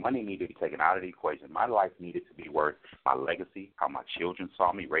 Money needed to be taken out of the equation. My life needed to be worth my legacy, how my children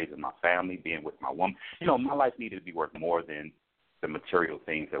saw me, raising my family, being with my woman. You know, my life needed to be worth more than the material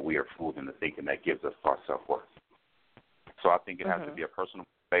things that we are fooled into thinking that gives us our self-worth. So I think it has to be a personal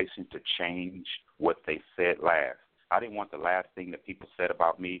motivation to change what they said last. I didn't want the last thing that people said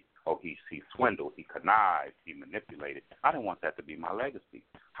about me, oh, he swindled, he connived, he manipulated. I didn't want that to be my legacy.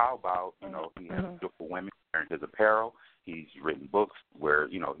 How about, you know, he has beautiful women wearing his apparel. He's written books where,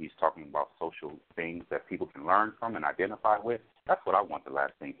 you know, he's talking about social things that people can learn from and identify with. That's what I want the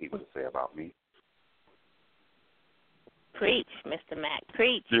last thing people to say about me. Preach, Mr. Mack,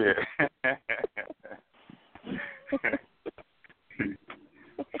 preach. Yeah.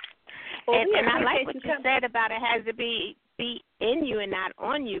 And I like what you said about it has to be in you and not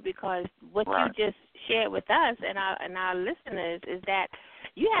on you, because what you just shared with us and our listeners is that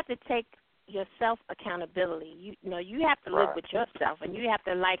you have to take yourself accountability. You know, you have to live with yourself, and you have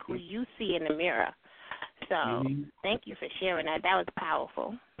to like who you see in the mirror. So thank you for sharing that. That was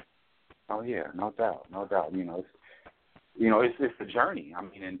powerful. Oh yeah, no doubt. It's a journey. I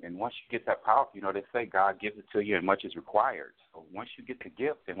mean, and once you get that power, you know, they say God gives it to you and much is required. So once you get the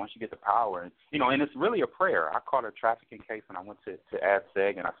gift and once you get the power, and, you know, and it's really a prayer. I caught a trafficking case when I went to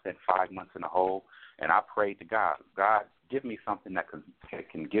AdSeg, and I spent 5 months in a hole, and I prayed to God, give me something that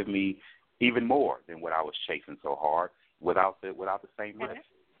can give me even more than what I was chasing so hard without the same risk.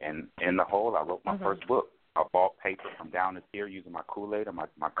 And in the hole, I wrote my first book. I bought paper from down the tier using my Kool-Aid and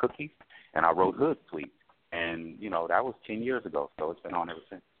my cookies, and I wrote Hood Sweet. And, you know, that was 10 years ago, so it's been on ever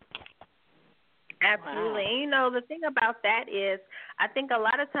since. Absolutely. And, you know, the thing about that is I think a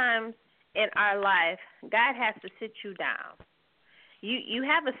lot of times in our life, God has to sit you down. You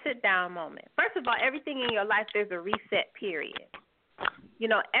have a sit-down moment. First of all, everything in your life, there's a reset period. You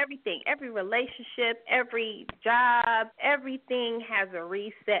know, everything, every relationship, every job, everything has a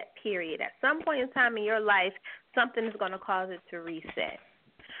reset period. At some point in time in your life, something is going to cause it to reset.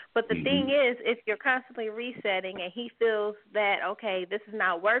 But the thing is, if you're constantly resetting and he feels that, okay, this is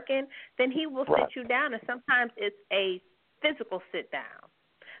not working, then he will sit you down. And sometimes it's a physical sit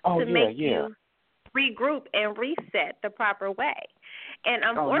down to make you regroup and reset the proper way. And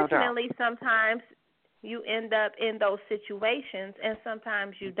unfortunately, sometimes you end up in those situations and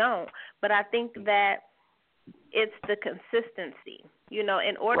sometimes you don't. But I think that it's the consistency. You know,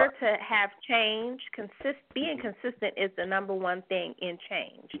 in order to have change, being consistent is the number one thing in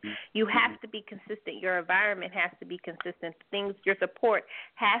change. You have to be consistent. Your environment has to be consistent. Your support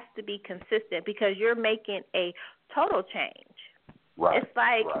has to be consistent, because you're making a total change. It's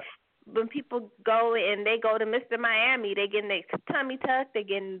like when people go and they go to Mr. Miami, they getting their tummy tucked, they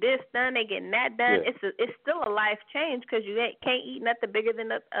getting this done, they getting that done. It's still a life change, because you can't eat nothing bigger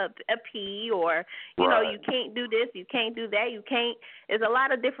than a pea, or you know, you can't do this, you can't do that, you can't. There's a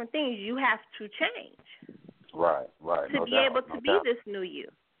lot of different things you have to change. Right. To be able to be this new you.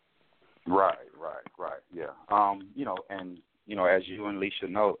 Right. Yeah. You know, and you know, as you and Lissha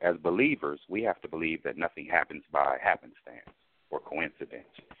know, as believers, we have to believe that nothing happens by happenstance or coincidence.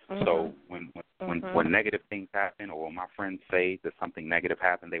 So when negative things happen, or when my friends say that something negative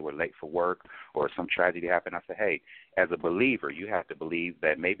happened, they were late for work, or some tragedy happened, I say, hey, as a believer, you have to believe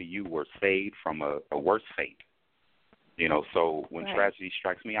that maybe you were saved from a worse fate. You know, so when tragedy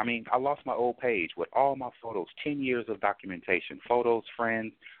strikes me, I mean, I lost my old page with all my photos, 10 years of documentation, photos,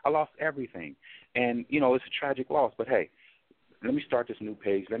 friends. I lost everything. And, you know, it's a tragic loss, but hey, let me start this new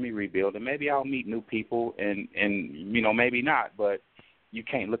page, let me rebuild, and maybe I'll meet new people, and maybe not, but you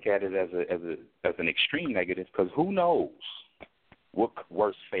can't look at it as an extreme negative, because who knows what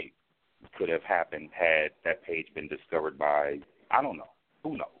worse fate could have happened had that page been discovered by, I don't know,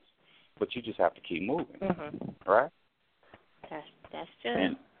 who knows, but you just have to keep moving, right? That's true.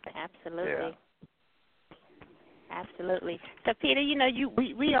 And, absolutely. Yeah. Absolutely. So, Peter,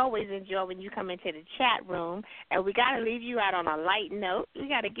 we always enjoy when you come into the chat room, and we got to leave you out on a light note. We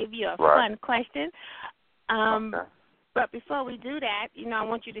got to give you a fun question. Okay. But before we do that, I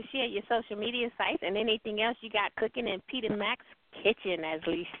want you to share your social media sites and anything else you got cooking in Peter Mack's kitchen, as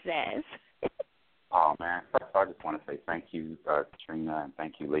Lee says. Oh, man. First of all, I just want to say thank you, Trina, and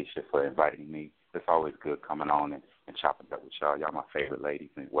thank you, Lissha, for inviting me. It's always good coming on and chopping up with y'all. Y'all my favorite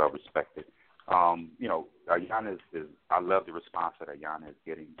ladies and well-respected. Ayana is I love the response that Ayana is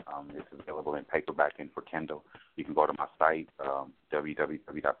getting. It's available in paperback and for Kindle. You can go to my site,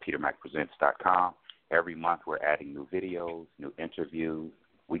 www.petermackpresents.com. Every month we're adding new videos, new interviews.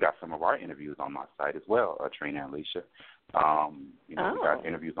 We got some of our interviews on my site as well, Trina and Lissha. We got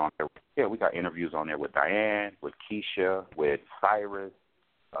interviews on there. Yeah, we got interviews on there with Diane, with Keisha, with Cyrus.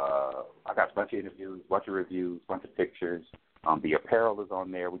 I got a bunch of interviews, bunch of reviews, bunch of pictures. The apparel is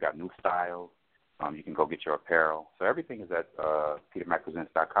on there. We got new styles. You can go get your apparel. So everything is at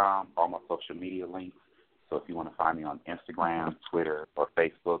petermackpresents.com, all my social media links. So if you want to find me on Instagram, Twitter, or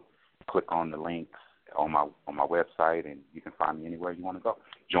Facebook, click on the links on my website, and you can find me anywhere you want to go.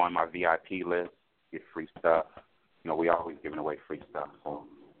 Join my VIP list, get free stuff. We always giving away free stuff. So,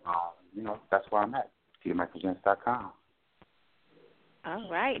 that's where I'm at, petermackpresents.com. All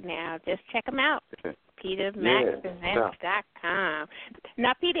right, now just check them out. PeterMackPresents.com.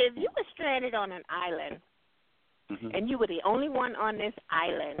 Now, Peter, if you were stranded on an island and you were the only one on this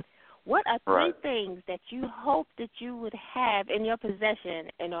island, what are three things that you hope that you would have in your possession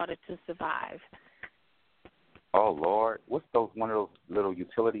in order to survive? Oh, Lord. What's one of those little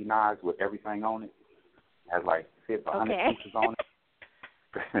utility knives with everything on it? It has 100 pieces on it.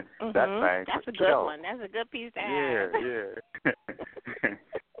 That's a good one. That's a good piece to have. Yeah.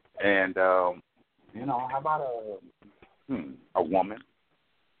 And, how about a woman?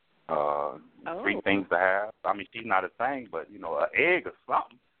 Three things to have. I mean, she's not a thing, but, an egg or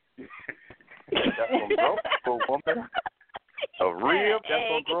something. That's going to grow to a woman. A rib that's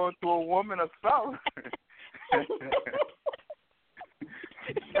going to grow into a woman or something.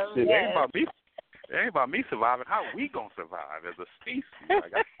 Shit, it ain't about me surviving. How are we going to survive as a species?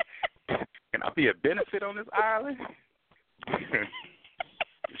 Can I be a benefit on this island?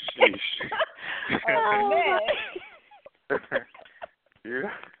 Sheesh. Oh, man.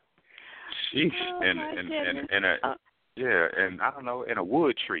 Yeah. Sheesh. And I don't know, in a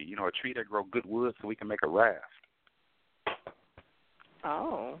wood tree, a tree that grow good wood so we can make a raft.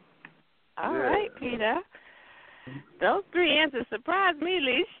 Oh. All right, Peter. Those three answers surprised me,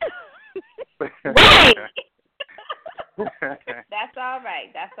 Lissha. Right. That's all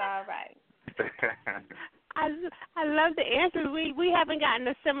right. I love the answers. We haven't gotten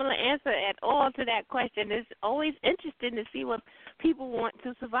a similar answer at all to that question. It's always interesting to see what people want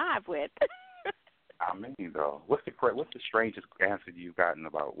to survive with. I mean, though, what's the strangest answer you've gotten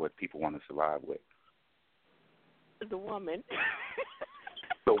about what people want to survive with? The woman.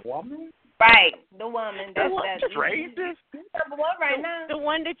 The woman? Right, the woman. That's strangest? You're number one right now. The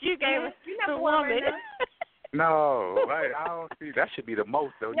one that you gave us. You're the number one woman. right now. No, right. I don't see. That should be the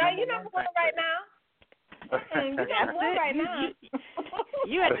most, though. No, you're number one right now. You're number one right now.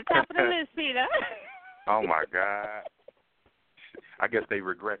 You at the top of the list, Peter. Oh, my God. I guess they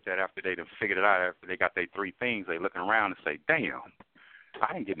regret that after they done figured it out. After they got their three things, they looking around and say, damn,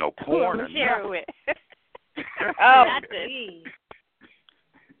 I didn't get no porn or share nothing. With. Oh, geez.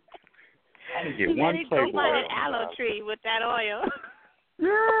 I didn't get one Playboy. Go find an aloe tree with that oil.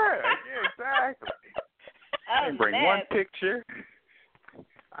 Yeah, exactly. I didn't bring one picture.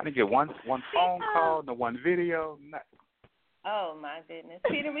 I didn't get one phone call, no one video, nothing. Oh, my goodness.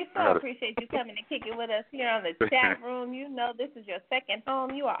 Peter, we so appreciate you coming and kicking with us here on the chat room. You know this is your second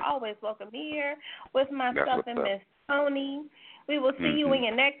home. You are always welcome here with myself and Miss Toni. We will see you when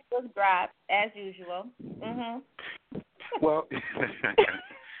your next book drops, as usual. Well,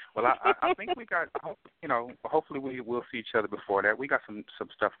 I think we got, hopefully we'll see each other before that. We got some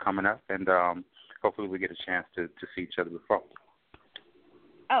stuff coming up, and hopefully we get a chance to see each other before.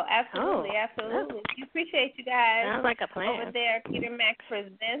 Oh, absolutely. We appreciate you guys. Sounds like a plan. Over there, Peter Mack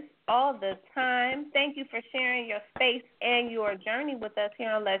Presents all the time. Thank you for sharing your space and your journey with us here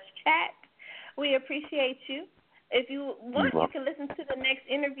on Let's Chat. We appreciate you. If you want, you can listen to the next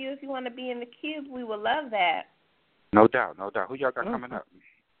interview if you want to be in the cube. We would love that. No doubt. Who y'all got coming up?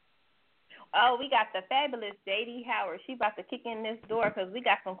 Oh, we got the fabulous J.D. Howard. She about to kick in this door because we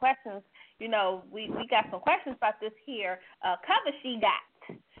got some questions. You know, we got some questions about this here cover she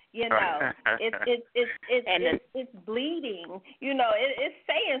got. You know, it's bleeding. You know, it's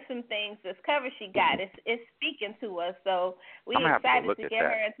saying some things. This cover she got, it's speaking to us. So we excited to get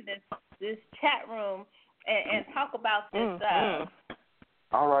her into this chat room and talk about this.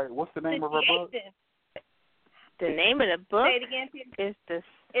 All right, what's the name of her book? The name of the book Say it again, is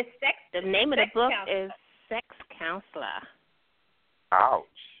It's sex. The name of the book counselor. is Sex Counselor. Ouch.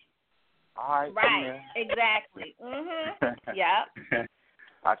 All right. Right. Exactly. Yep.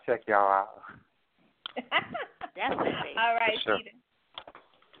 I'll check y'all out. Definitely. All right, sure. Peter.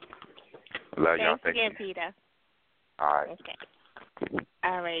 Love y'all. Thanks again, Peter. All right. Okay.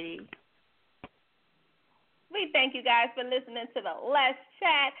 All righty. We thank you guys for listening to the Let's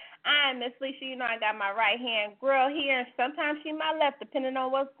Chat. I'm Miss Lissha. You know I got my right hand girl here, and sometimes she my left, depending on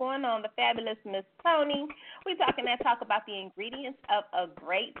what's going on. The fabulous Miss Toni. We talking that talk about the ingredients of a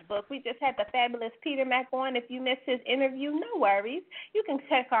great book. We just had the fabulous Peter Mack on. If you missed his interview, no worries. You can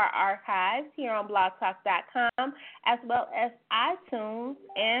check our archives here on blogtalk.com as well as iTunes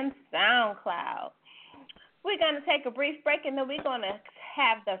and SoundCloud. We're going to take a brief break, and then we're going to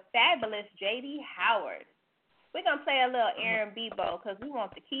have the fabulous J.D. Howard. We're going to play a little R&B bowl because we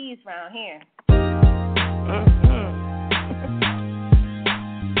want the keys around here.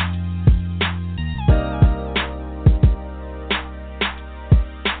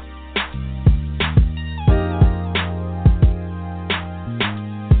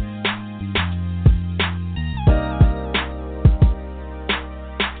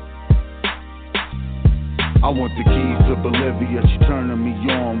 I want the keys to Bolivia, she turning me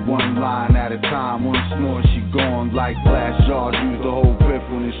on, one line at a time, once more she gone, like glass jars, use the whole fifth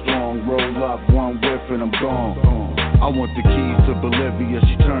when it's strong, roll up, one whiff and I'm gone. I want the keys to Bolivia,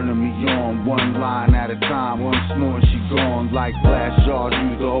 she turning me on, one line at a time, once more she gone, like glass jars,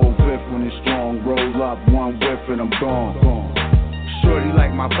 use the whole fifth when it's strong, roll up, one whiff and I'm gone. Shorty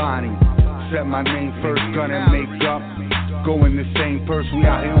like my Bonnie, set my name first, gonna make up, go in the same purse, we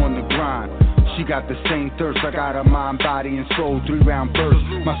out here on the grind. She got the same thirst, I got her mind, body, and soul, 3-round burst.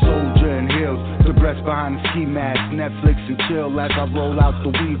 My soldier in heels, the breast behind the ski mask, Netflix and chill as I roll out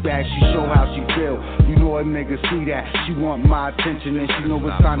the weed bag. She show how she feel, you know a nigga see that. She want my attention and she know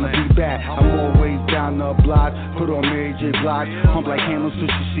it's time to be back. I'm always down the oblige, put on Mary J. Blige, pump like handles till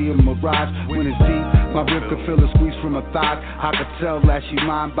she see a mirage. When it's deep, my rib can feel a squeeze from her thighs. I could tell that she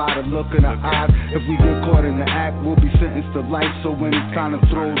mine by the look in her eyes. If we get caught in the act, we'll be sentenced to life. So when it's time to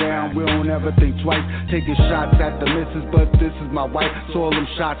throw down, we don't ever think twice. Taking shots at the missus, but this is my wife. So all them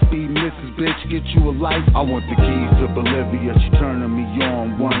shots be misses, bitch, get you a life. I want the keys to Bolivia, she turning me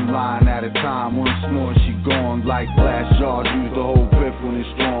on, one line at a time, once more she gone, like glass jars, use the whole fifth when it's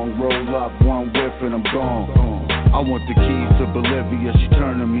strong, roll up, one whiff and I'm gone. I want the keys to Bolivia, she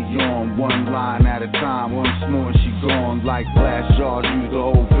turning me on, one line at a time, once more she gone, like glass jars, use the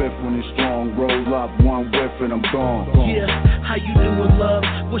whole fifth when it's strong, roll up, one whiff and I'm gone. Yeah, how you doing, love?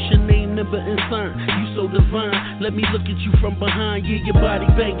 What's your name, number, and sign? You so divine, let me look at you from behind. Yeah, your body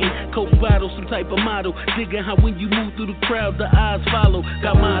banging, coke bottle, some type of model. Digging how when you move through the crowd, the eyes follow.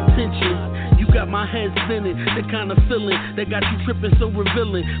 Got my attention, you got my head spinning. The kind of feeling that got you tripping, so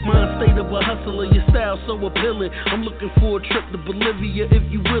revealing. Mind state of a hustler, your style so appealing. I'm looking for a trip to Bolivia if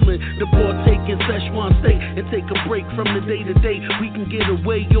you willing. The boy taking Szechuan steak and take a break from the day to day. We can get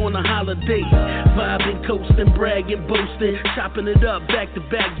away on a holiday. Vibing, coasting, bragging, boasting, chopping it up, back to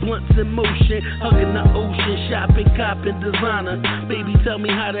back, blunts in motion, hugging the ocean, shopping, copping, designer. Baby, tell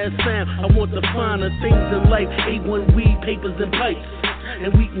me how that sound. I want the finer things in life. A1 weed, papers and pipes, and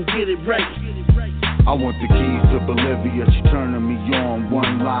we can get it right. I want the keys to Bolivia, she turning me on,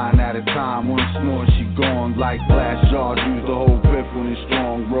 one line at a time, once more she gone, like glass jars, use the whole fifth when it's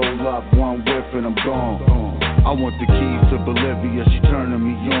strong, roll up, one whiff and I'm gone. I want the keys to Bolivia, she turning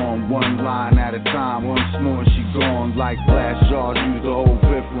me on, one line at a time, once more she gone, like glass jars, use the whole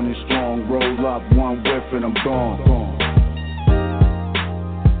fifth when it's strong, roll up, one whiff and I'm gone.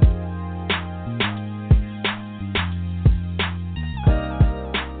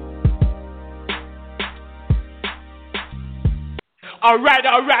 All right.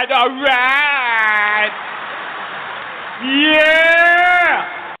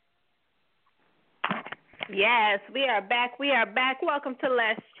 Yeah! Yes, we are back. Welcome to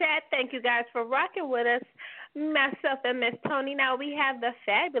Let's Chat. Thank you guys for rocking with us. Myself and Miss Toni. Now we have the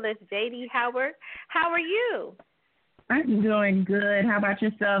fabulous J.D. Howard. How are you? I'm doing good. How about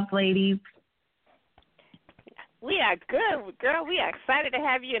yourself, ladies? We are good, girl. We are excited to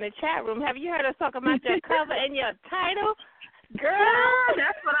have you in the chat room. Have you heard us talk about your cover and your title? Girl, yeah,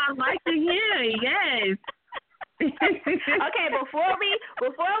 that's what I like to hear. Yes. Okay, before we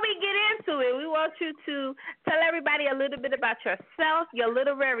get into it, we want you to tell everybody a little bit about yourself, your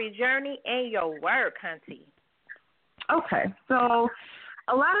literary journey, and your work, Hunty. Okay, so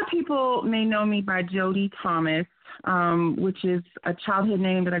a lot of people may know me by Jody Thomas, which is a childhood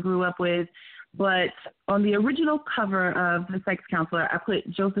name that I grew up with. But on the original cover of The Sex Counselor, I put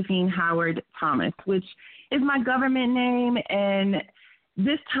Josephine Howard Thomas, which is my government name. And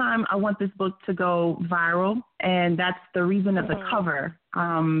this time I want this book to go viral, and that's the reason of the cover.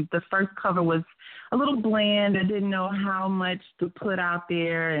 The first cover was a little bland. I didn't know how much to put out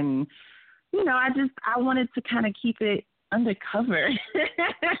there. And, you know, I wanted to kind of keep it undercover.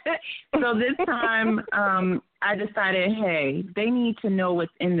 So this time I decided, hey, they need to know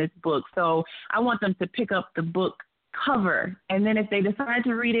what's in this book. So I want them to pick up the book cover. And then if they decide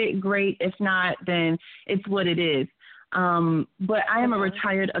to read it, great. If not, then it's what it is. But I am a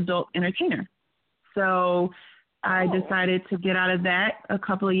retired adult entertainer. So I decided to get out of that a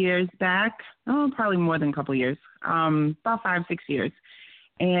couple of years back. Oh, probably more than a couple of years, about 5-6 years.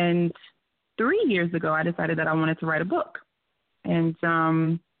 And 3 years ago, I decided that I wanted to write a book. And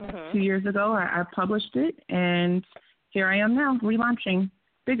 2 years ago, I published it, and here I am now, relaunching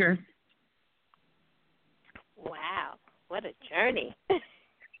bigger. Wow, what a journey.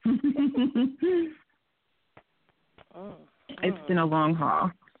 It's been a long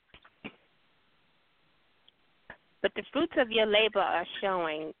haul. But the fruits of your labor are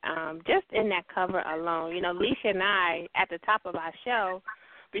showing just in that cover alone. You know, Lissha and I, at the top of our show,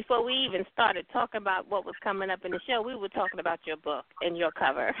 before we even started talking about what was coming up in the show, we were talking about your book and your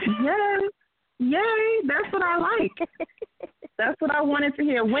cover. Yay, that's what I like. That's what I wanted to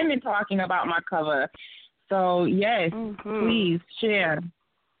hear, women talking about my cover. So, yes, please share.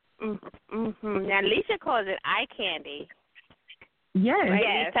 Now, Lissha calls it eye candy. Yes. Right?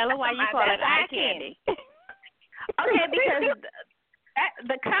 Yes. Tell her why you call it eye candy. Okay, because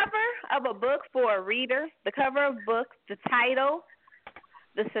the cover of a book for a reader, the cover of books, the title,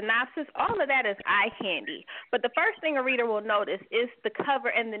 the synopsis, all of that is eye candy. But the first thing a reader will notice is the cover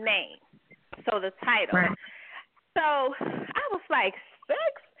and the name, so the title. Right. So I was like,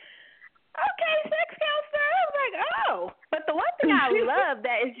 sex? Okay, sex counselor. I was like, oh. But the one thing I love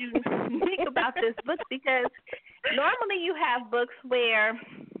that is unique about this book, because normally you have books where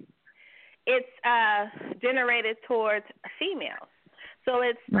it's generated towards females. So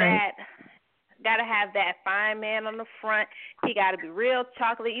it's that got to have that fine man on the front. He got to be real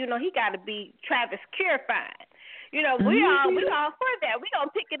chocolate. You know, he got to be Travis Cure fine. You know, we all for that. We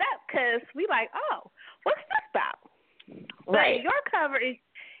don't pick it up because we like, oh, what's this about? Right. But your cover is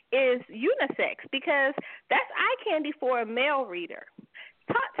unisex, because that's eye candy for a male reader.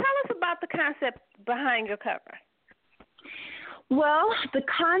 Tell us about the concept behind your cover. Well, the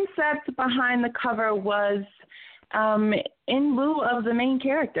concept behind the cover was in lieu of the main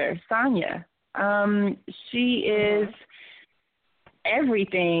character, Sonia. She is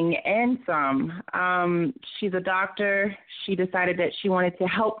everything and some. She's a doctor. She decided that she wanted to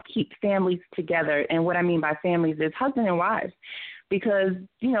help keep families together. And what I mean by families is husband and wives, because,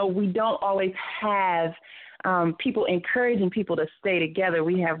 you know, we don't always have people encouraging people to stay together.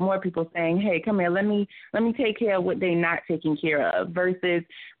 We have more people saying, hey, come here, let me take care of what they're not taking care of, versus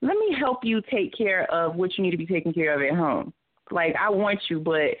let me help you take care of what you need to be taking care of at home. Like, I want you,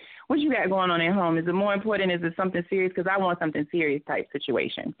 but what you got going on at home? Is it more important? Is it something serious? Because I want something serious type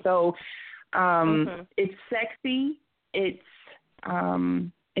situation. So it's sexy, it's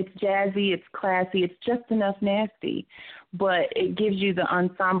jazzy, it's classy, it's just enough nasty. But it gives you the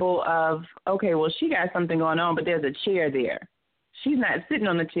ensemble of, okay, well, she got something going on, but there's a chair there. She's not sitting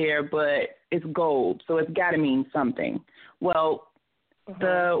on the chair, but it's gold, so it's got to mean something. Well,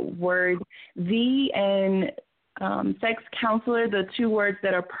 the word "the" and sex counselor, the two words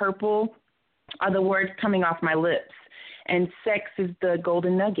that are purple, are the words coming off my lips. And sex is the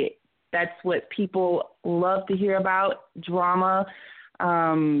golden nugget. That's what people love to hear about, drama,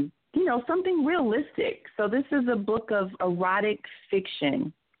 you know, something realistic. So this is a book of erotic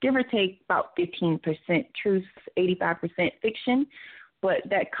fiction, give or take about 15% truth, 85% fiction. But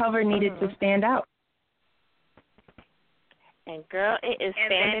that cover needed to stand out. And, girl, it is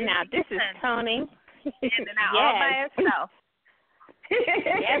standing out. This is Toni. Standing out all by itself.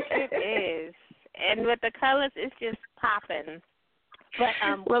 Yes, it is. And with the colors, it's just popping.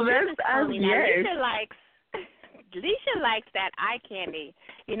 But well, this that's is Toni. Now, yes. Lissha likes that eye candy.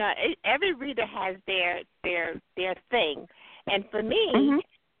 You know, every reader has their thing. And for me,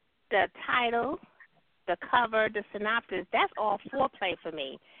 the title, the cover, the synopsis, that's all foreplay for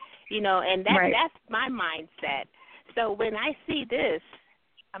me, and that's my mindset. So when I see this,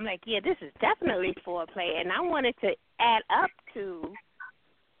 I'm like, yeah, this is definitely foreplay, and I wanted to add up to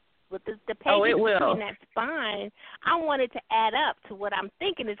with the pages between that spine. I wanted to add up to what I'm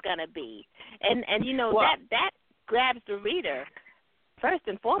thinking it's gonna be, and that grabs the reader first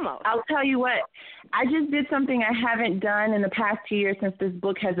and foremost. I'll tell you what, I just did something I haven't done in the past 2 years since this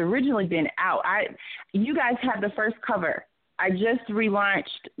book has originally been out. You guys have the first cover. I just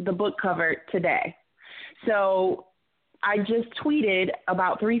relaunched the book cover today, so I just tweeted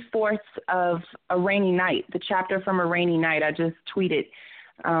about 3/4 of A Rainy Night, the chapter from A Rainy Night. I just tweeted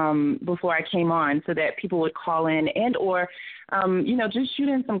before I came on so that people would call in and or, just shoot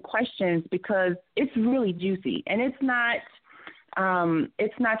in some questions because it's really juicy. And it's not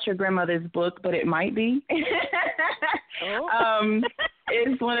your grandmother's book, but it might be.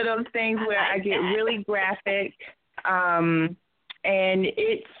 It's one of those things where I get really graphic, and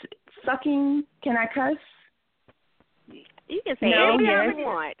it's sucking. Can I cuss? You can say anything you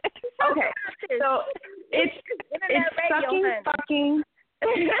want. Okay, so it's sucking, fucking.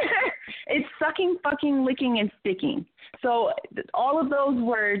 It's sucking, fucking, licking, and sticking. So all of those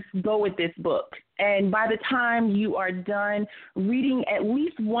words go with this book. And by the time you are done reading at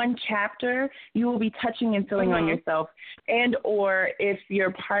least one chapter, you will be touching and feeling on yourself. And or if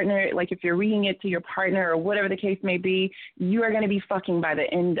your partner, like if you're reading it to your partner or whatever the case may be, you are going to be fucking by the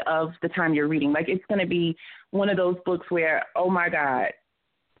end of the time you're reading. Like it's going to be one of those books where, oh, my God,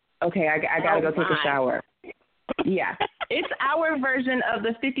 okay, I got to go take a shower. Yeah. It's our version of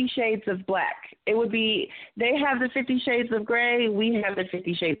the 50 Shades of Black. It would be, they have the 50 Shades of Gray, we have the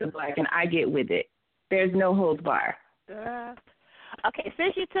 50 Shades of Black, and I get with it. There's no holds bar. Okay,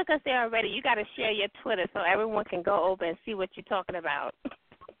 since you took us there already, you got to share your Twitter so everyone can go over and see what you're talking about.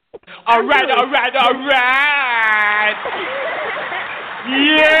 All right. Yeah!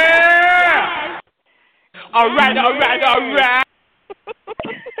 Yes. All right.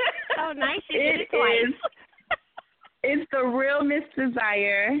 Oh, nice. You did it twice. It's The Real Miss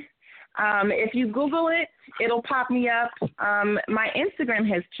Desire. If you Google it, it'll pop me up. My Instagram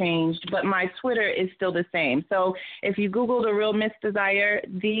has changed, but my Twitter is still the same. So if you Google The Real Miss Desire,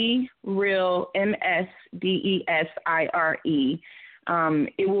 The Real MSDESIRE,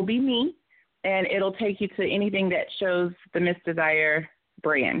 it will be me, and it'll take you to anything that shows the Miss Desire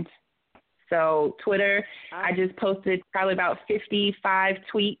brand. So Twitter, I just posted probably about 55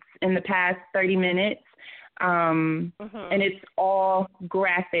 tweets in the past 30 minutes. And it's all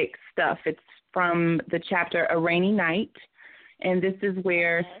graphic stuff. It's from the chapter A Rainy Night, and this is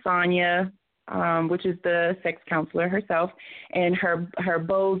where Sonia, which is the sex counselor herself, and her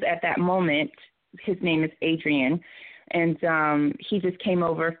beau at that moment, his name is Adrian, and he just came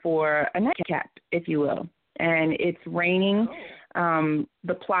over for a nightcap, if you will. And it's raining.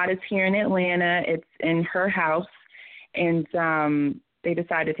 The plot is here in Atlanta. It's in her house, and they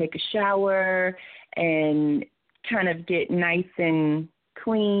decide to take a shower and kind of get nice and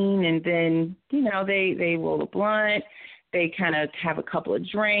clean, and then, they roll a blunt. They kind of have a couple of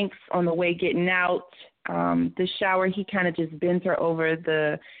drinks on the way getting out. The shower, he kind of just bends her over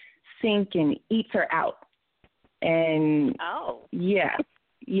the sink and eats her out. And,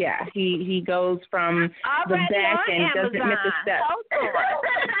 he goes from the back and doesn't miss a step.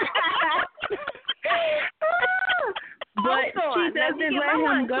 But she doesn't let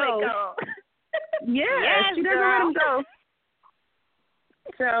him go. Yes, she doesn't let him go.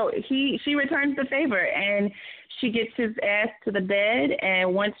 So she returns the favor, and she gets his ass to the bed.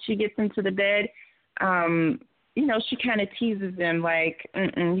 And once she gets him to the bed, she kind of teases him like,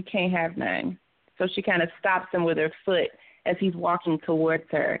 you can't have none. So she kind of stops him with her foot as he's walking towards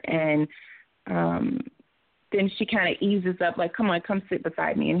her. And then she kind of eases up like, come on, come sit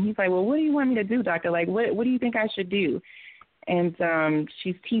beside me. And he's like, well, what do you want me to do, doctor? Like, what do you think I should do? And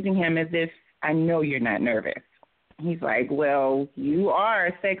she's teasing him as if, I know you're not nervous. He's like, well, you are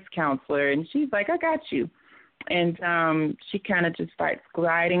a sex counselor. And she's like, I got you. And she kind of just starts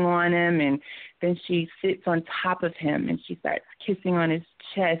gliding on him, and then she sits on top of him, and she starts kissing on his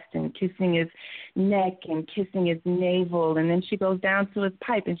chest and kissing his neck and kissing his navel, and then she goes down to his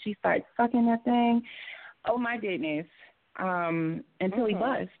pipe, and she starts sucking that thing. Oh, my goodness, until he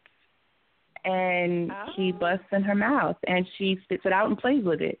busts. And he busts in her mouth, and she spits it out and plays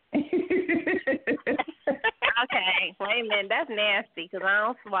with it. Okay, wait a minute, that's nasty because I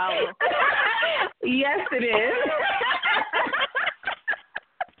don't swallow. Yes, it is.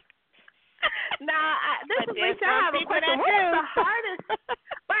 Now, this is Lissha. I have a question. What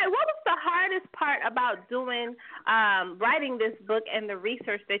was the hardest part about doing, writing this book and the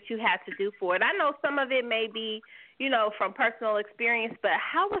research that you had to do for it? I know some of it may be, from personal experience, but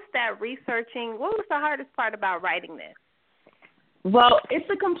how was that researching? What was the hardest part about writing this? Well, it's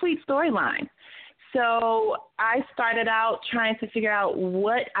a complete storyline. So I started out trying to figure out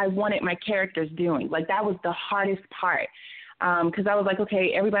what I wanted my characters doing. Like, that was the hardest part. Because I was like,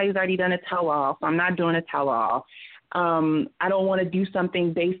 okay, everybody's already done a tell-all, so I'm not doing a tell-all. I don't want to do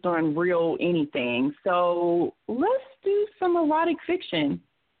something based on real anything. So let's do some erotic fiction.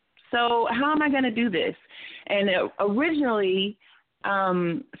 So how am I going to do this? And originally,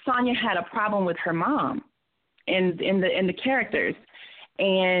 Sonya had a problem with her mom in the characters.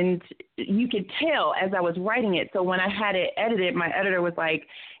 And you could tell as I was writing it. So when I had it edited, my editor was like,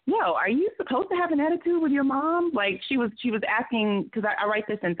 yo, are you supposed to have an attitude with your mom? Like, she was asking, because I write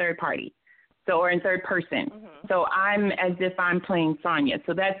this in third party, or in third person. Mm-hmm. So I'm as if I'm playing Sonya.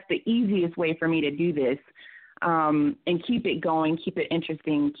 So that's the easiest way for me to do this, and keep it going, keep it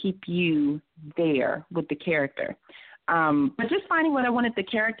interesting, keep you there with the character. But just finding what I wanted the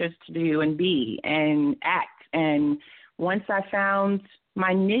characters to do and be and act. And once I found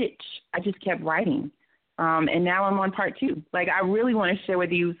my niche, I just kept writing. And now I'm on part 2. Like, I really want to share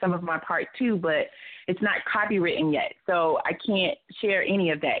with you some of my part 2, but it's not copywritten yet, so I can't share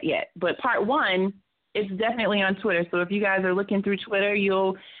any of that yet. But part 1, it's definitely on Twitter. So if you guys are looking through Twitter,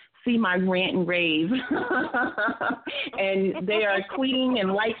 you'll see my rant and rave. And they are tweeting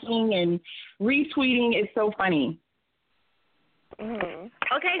and liking and retweeting. It's so funny. Mm-hmm.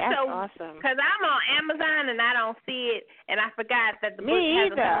 Okay, that's so awesome. Because I'm on Amazon and I don't see it, and I forgot that the book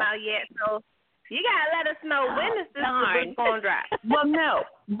hasn't come out yet. So you gotta let us know when is this book going to drop. Well, no,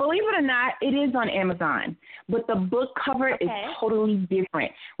 believe it or not, it is on Amazon, but the book cover is totally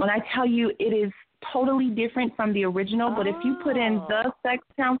different. When I tell you, it is totally different from the original. But if you put in the sex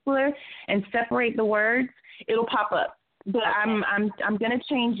counselor and separate the words, it'll pop up. But I'm gonna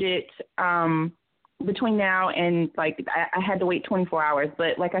change it. Between now and, like, I had to wait 24 hours.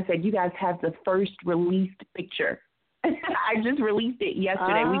 But like I said, you guys have the first released picture. I just released it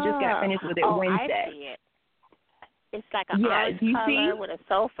yesterday. We just got finished with it Wednesday. I see it. It's like an orange color with a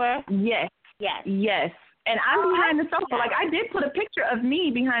sofa. Yes. And I'm behind the sofa. Like, I did put a picture of me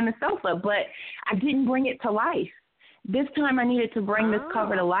behind the sofa, but I didn't bring it to life. This time I needed to bring this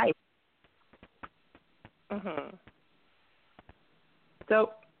cover to life. Mm-hmm. So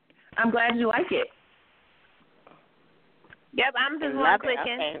I'm glad you like it. Yep, I'm just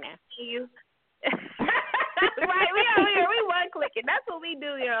one-clicking. You. Right, we one-clicking. That's what we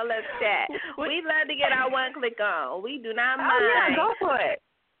do here on Let's Chat. We love to get our one-click on. We do not mind. Oh, yeah, go for it.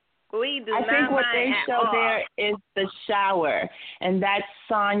 We do not mind. I think what they show all. there is the shower, and that's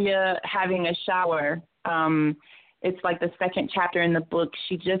Sonya having a shower. It's like the second chapter in the book.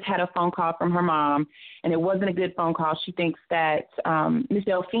 She just had a phone call from her mom, and it wasn't a good phone call. She thinks that Miss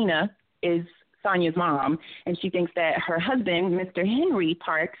Delphina is Sonya's mom, and she thinks that her husband, Mr. Henry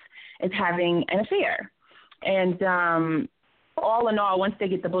Parks, is having an affair. And all in all, once they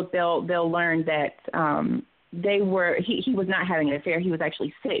get the book, they'll learn that he was not having an affair. He was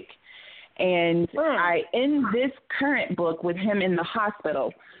actually sick. And I in this current book with him in the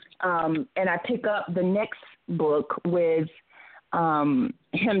hospital, and I pick up the next book with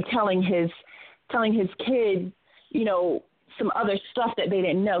him telling his kid, some other stuff that they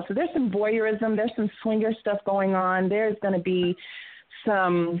didn't know. So there's some voyeurism, there's some swinger stuff going on. There's going to be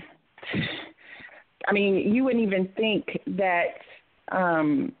some, you wouldn't even think that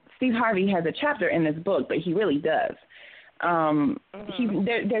Steve Harvey has a chapter in this book, but he really does.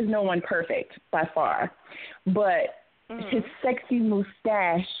 There's no one perfect by far, but his sexy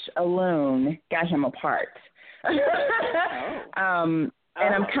mustache alone got him a part.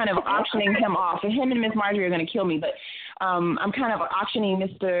 And I'm kind of auctioning him off. And him and Miss Marjorie are going to kill me, but I'm kind of auctioning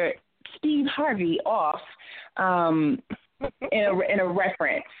Mr. Steve Harvey off in a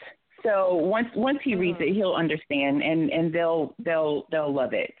reference. So once he reads it, he'll understand, and they'll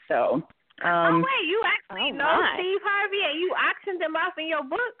love it. So. Wait, you actually know Steve Harvey, and you auctioned him off in your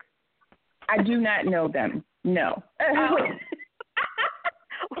book? I do not know them. No. Oh.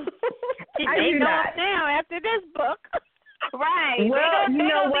 They know now after this book. Right. Well, you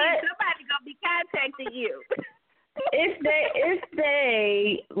know what? Somebody gonna be contacting you. If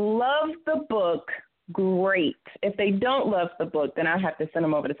they love the book, great. If they don't love the book, then I'll have to send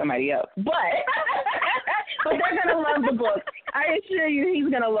them over to somebody else. But they're gonna love the book. I assure you,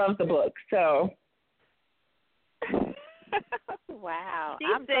 he's gonna love the book. So. Wow. She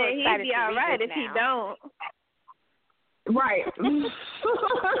said he'd be all right if he don't. Right.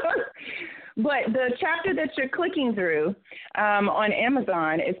 But the chapter that you're clicking through on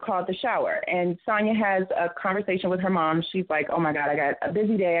Amazon is called The Shower. And Sonya has a conversation with her mom. She's like, oh, my God, I got a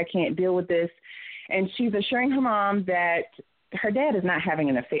busy day. I can't deal with this. And she's assuring her mom that her dad is not having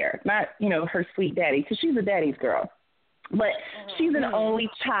an affair, not, her sweet daddy, because she's a daddy's girl. But she's an only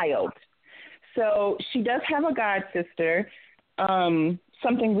child. So she does have a god sister,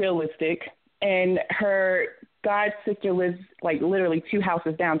 something realistic, and her god sister lives like literally 2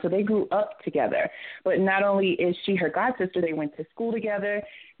 houses down. So they grew up together. But not only is she her god sister, they went to school together.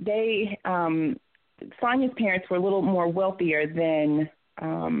 Sonya's parents were a little more wealthier than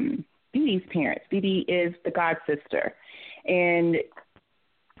Dee parents. Dee is the god sister. And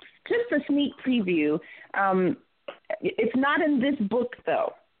just a sneak preview, it's not in this book,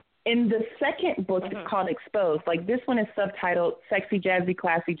 though. In the second book, it's called Exposed. Like, this one is subtitled Sexy, Jazzy,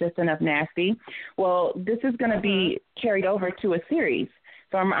 Classy, Just Enough Nasty. Well, this is going to be carried over to a series.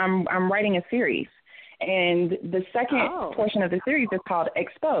 So I'm writing a series. And the second portion of the series is called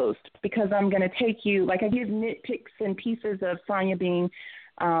Exposed, because I'm going to take you, like, I give nitpicks and pieces of Sonya being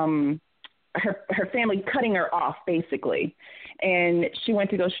her family cutting her off, basically. And she went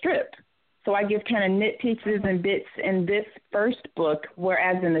to go strip. So I give kind of nitpicks and bits in this first book,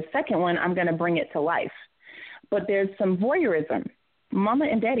 whereas in the second one, I'm going to bring it to life. But there's some voyeurism. Mama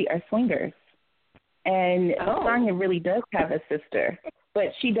and Daddy are swingers. And Sonya really does have a sister,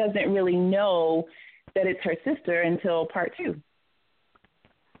 but she doesn't really know that it's her sister until part 2.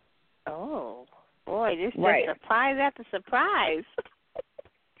 Oh, boy, this is surprise after surprise.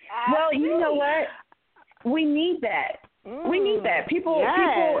 Well, you know what? We need that. We need that. People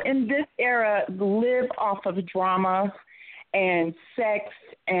in this era live off of drama and sex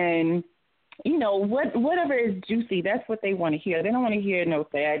and, whatever is juicy. That's what they want to hear. They don't want to hear no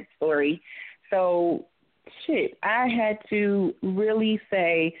sad story. So, I had to really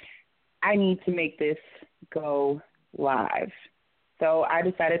say, I need to make this go live. So I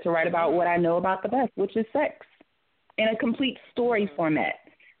decided to write about what I know about the best, which is sex, in a complete story format.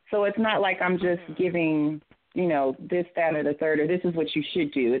 So it's not like I'm just giving, this, that, or the third, or this is what you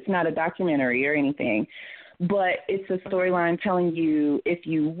should do. It's not a documentary or anything, but it's a storyline telling you if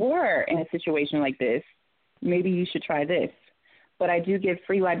you were in a situation like this, maybe you should try this. But I do give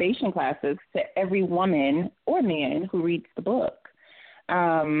free libation classes to every woman or man who reads the book.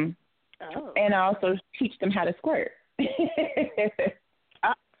 And I also teach them how to squirt. In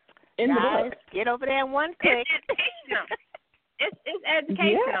the book. Get over there in one click. It's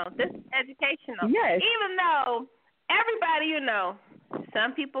educational. This is educational. Yes. Even though everybody,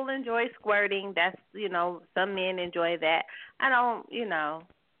 some people enjoy squirting. That's, some men enjoy that. I don't,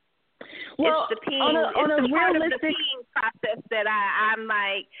 Well, it's the peeing. on a part realistic of the peeing process that I'm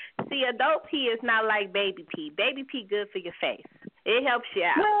like, see, adult pee is not like baby pee. Baby pee good for your face. It helps you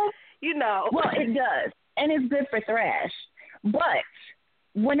out. Well, it does, and it's good for thrash. But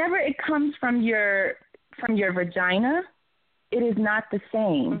whenever it comes from your vagina, it is not the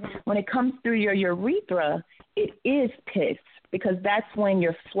same. When it comes through your urethra, it is piss, because that's when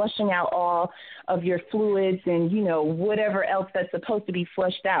you're flushing out all of your fluids and, whatever else that's supposed to be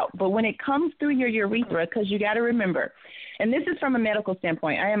flushed out. But when it comes through your urethra, because you got to remember, and this is from a medical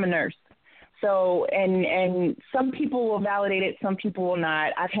standpoint, I am a nurse. So, and some people will validate it, some people will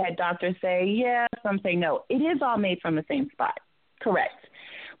not. I've had doctors say, yeah, some say no. It is all made from the same spot. Correct.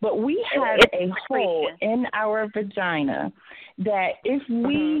 But we have a hole in our vagina that if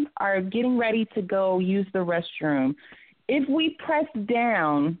we are getting ready to go use the restroom, if we press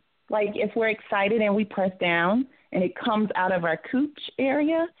down, like if we're excited and we press down and it comes out of our cooch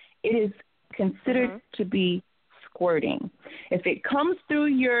area, it is considered to be squirting. If it comes through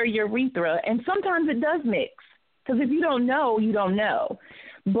your urethra, and sometimes it does mix, because if you don't know, you don't know.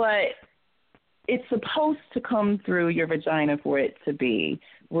 But it's supposed to come through your vagina for it to be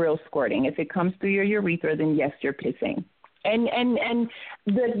real squirting. If it comes through your urethra, then yes, you're pissing. And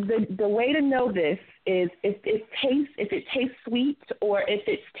the way to know this is if it tastes sweet, or if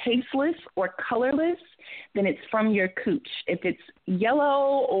it's tasteless or colorless, then it's from your cooch. If it's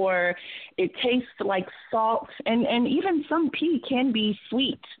yellow or it tastes like salt, and even some pee can be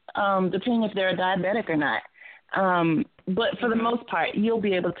sweet, depending if they're a diabetic or not. But for the most part, you'll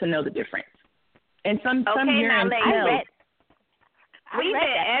be able to know the difference. And some urine smells. We've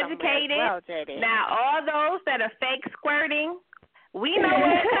been educated. Now, all those that are fake squirting, we know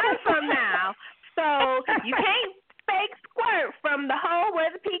where it comes from now. So you can't fake squirt from the hole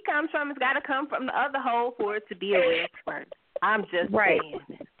where the pee comes from. It's got to come from the other hole for it to be a real squirt. I'm just saying.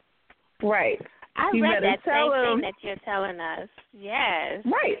 Right. I read that same thing that you're telling us. Yes.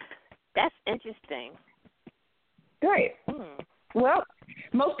 Right. That's interesting. Right. Well,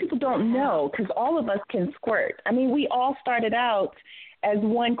 most people don't know because all of us can squirt. I mean, we all started out as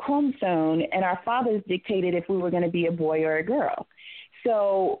one chromosome, and our fathers dictated if we were going to be a boy or a girl.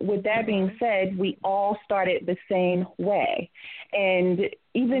 So with that being said, we all started the same way. And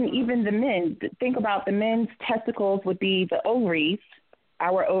even the men, think about the men's testicles would be the ovaries.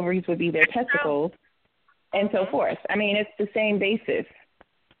 Our ovaries would be their testicles, and so forth. I mean, it's the same basis.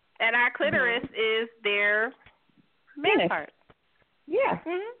 And our clitoris is their male part. Yeah.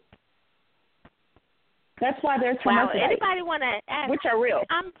 Mm-hmm. That's why there's hermaphrodites. Anybody want to ask? Which are real.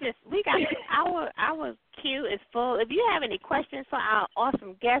 We got our queue is full. If you have any questions for our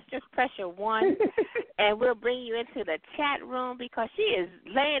awesome guest, just press your 1, and we'll bring you into the chat room because she is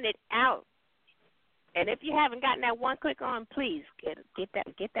laying it out. And if you haven't gotten that one click on, please get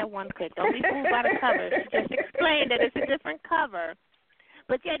that one click. Don't be fooled by the cover. She just explained that it's a different cover.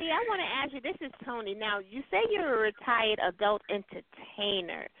 But, JD, I want to ask you, this is Toni. Now, you say you're a retired adult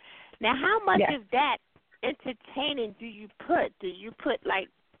entertainer. Now, how much of that entertaining do you put? Do you put, like,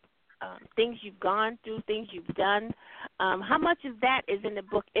 things you've gone through, things you've done? How much of that is in the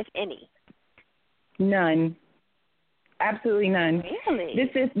book, if any? None. Absolutely none. Really? This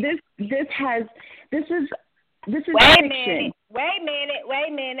is fiction. Wait a minute.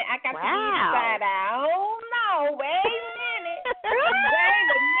 I got to give you the side eye. Oh, no. Wait a minute. I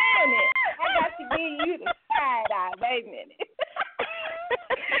got to give you the side eye. Wait a minute.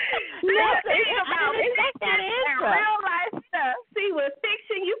 Real life stuff. See, with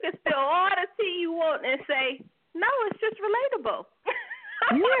fiction, you can spill all the tea you want and say, no, it's just relatable.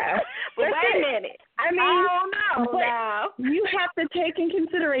 Yeah. But wait a minute. I mean, you have to take in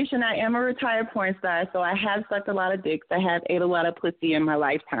consideration I am a retired porn star, so I have sucked a lot of dicks. I have ate a lot of pussy in my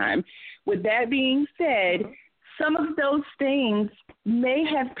lifetime. With that being said, some of those things may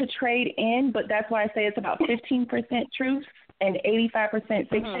have portrayed in, but that's why I say it's about 15% truth and 85%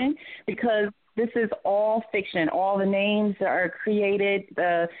 fiction, because this is all fiction. All the names are created,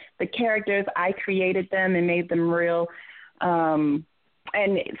 the characters, I created them and made them real.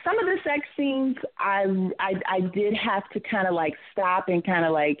 And some of the sex scenes, I did have to kind of like stop and kind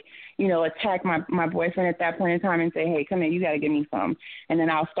of like, you know, attack my boyfriend at that point in time and say, hey, come here, you got to give me some. And then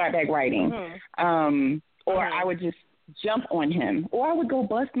I'll start back writing. Or I would just jump on him, or I would go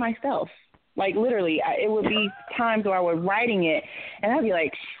bust myself. Like literally, it would be times where I was writing it and I'd be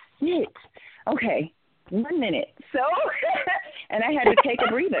like, shit, okay, 1 minute. So, and I had to take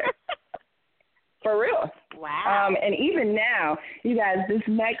a breather. For real. Wow. And even now, you guys, this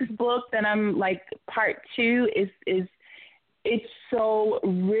Mack's book that I'm like part 2 is it's so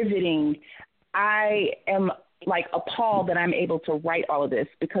riveting. I am like appalled that I'm able to write all of this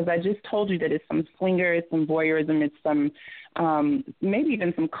because I just told you that it's some swinger, it's some voyeurism, it's some maybe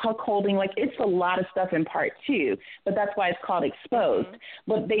even some cuckolding. Like it's a lot of stuff in part 2, but that's why it's called Exposed.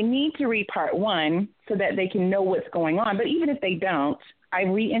 But they need to read part 1 so that they can know what's going on. But even if they don't, I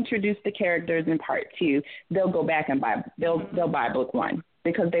reintroduce the characters in part 2. They'll go back and they'll buy book 1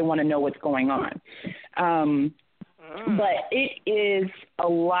 because they want to know what's going on. But it is a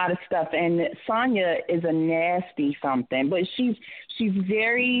lot of stuff, and Sonya is a nasty something, but she's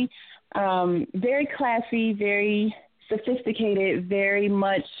very very classy, very sophisticated, very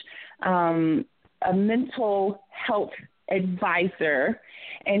much a mental health advisor,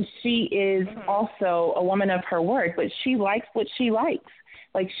 and she is also a woman of her word, but she likes what she likes.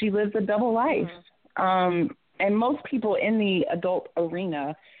 Like she lives a double life. And most people in the adult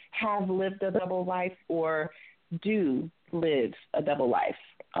arena have lived a double life or do live a double life.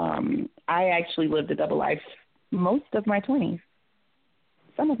 I actually lived a double life most of my 20s,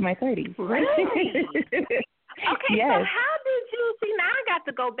 some of my 30s. Really? Okay, yes. So how did you see? Now I got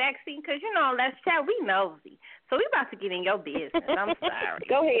to go back, because you know, let's chat. We nosy, so we about to get in your business. I'm sorry.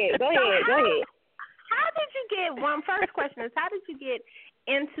 Go ahead. How did you get? One first question is, how did you get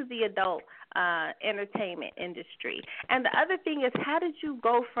into the adult entertainment industry? And the other thing is, how did you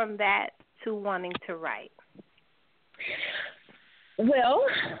go from that to wanting to write? Well,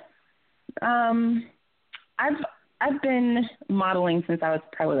 I've been modeling since I was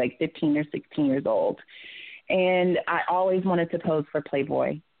probably like 15 or 16 years old, and I always wanted to pose for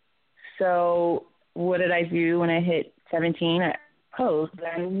Playboy. So what did I do when I hit 17? I posed, but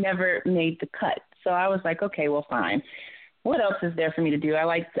I never made the cut. So I was like, okay, well, fine. What else is there for me to do?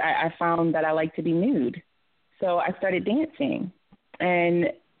 I found that I like to be nude, so I started dancing,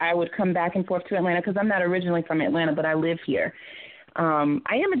 and I would come back and forth to Atlanta because I'm not originally from Atlanta, but I live here. I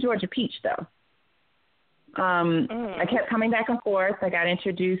am a Georgia peach, though. I kept coming back and forth. I got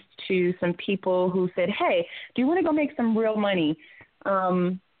introduced to some people who said, hey, do you want to go make some real money?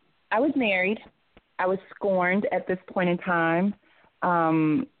 I was married. I was scorned at this point in time.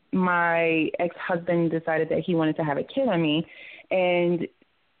 my ex-husband decided that he wanted to have a kid on me and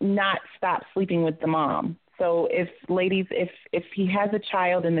not stop sleeping with the mom. So if he has a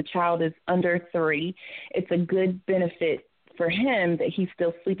child and the child is under 3, it's a good benefit for him that he's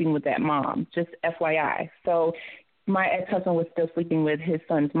still sleeping with that mom, just FYI. So my ex-husband was still sleeping with his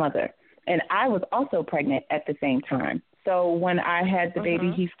son's mother. And I was also pregnant at the same time. So when I had the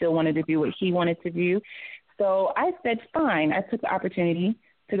baby, he still wanted to do what he wanted to do. So I said, fine. I took the opportunity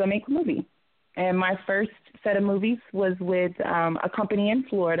to go make a movie. And my first set of movies was with a company in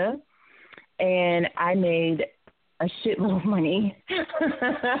Florida. And I made a shitload of money.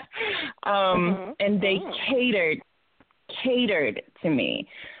 And they catered to me.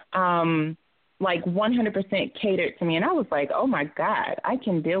 Like 100% catered to me. And I was like, oh, my God, I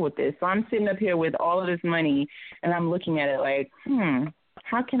can deal with this. So I'm sitting up here with all of this money, and I'm looking at it like,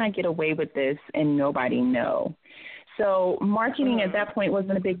 how can I get away with this and nobody know? So marketing at that point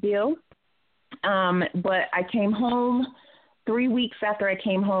wasn't a big deal. But I came home. 3 weeks after I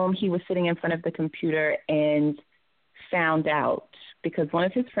came home, he was sitting in front of the computer and found out because one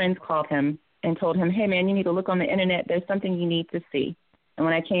of his friends called him and told him, hey, man, you need to look on the internet. There's something you need to see. And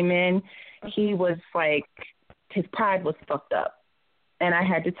when I came in, he was like, his pride was fucked up. And I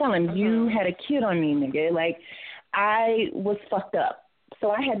had to tell him, you had a kid on me, nigga. Like, I was fucked up.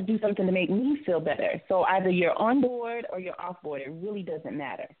 So I had to do something to make me feel better. So either you're on board or you're off board. It really doesn't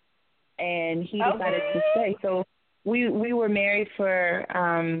matter. And he decided to stay. So we were married for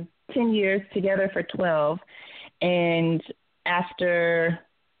 10 years, together for 12. And after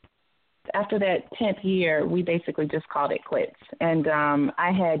that 10th year, we basically just called it quits. And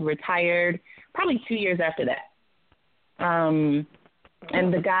I had retired probably 2 years after that. And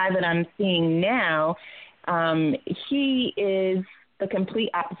the guy that I'm seeing now, he is the complete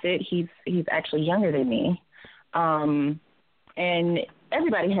opposite. He's actually younger than me. And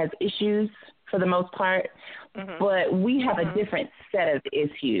everybody has issues for the most part, but we have a different set of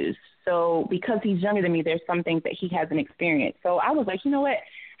issues. So because he's younger than me, there's some things that he hasn't experienced. So I was like, you know what?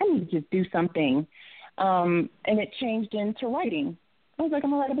 I need to just do something. And it changed into writing. I was like, I'm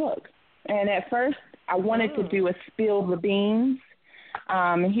going to write a book. And at first, I wanted to do a spill the beans.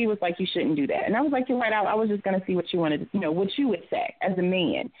 And he was like, you shouldn't do that. And I was like, you're right. I was just going to see what you wanted, what you would say as a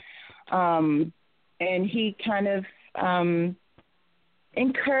man. And he kind of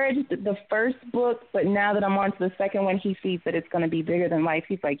encouraged the first book, but now that I'm on to the second one, he sees that it's going to be bigger than life.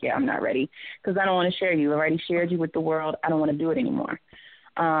 He's like, yeah, I'm not ready because I don't want to share you. I already shared you with the world. I don't want to do it anymore.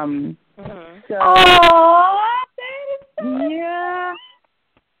 So,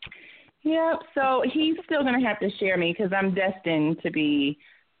 yeah. So he's still going to have to share me because I'm destined to be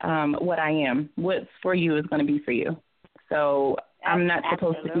what I am. What's for you is going to be for you. So I'm not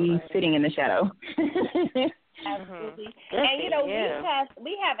supposed to be sitting in the shadow. Absolutely. And,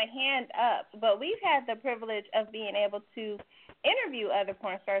 we have a hand up, but we've had the privilege of being able to interview other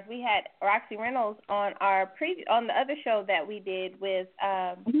porn stars. We had Roxy Reynolds on on the other show that we did with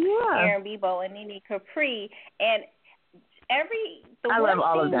Aaron Bebo and Nene Capri, and I love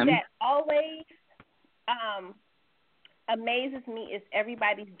all of them. That always amazes me is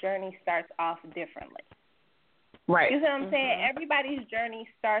everybody's journey starts off differently. Right. You see what I'm saying? Everybody's journey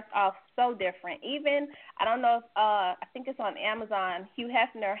starts off so different. Even, I don't know if, I think it's on Amazon, Hugh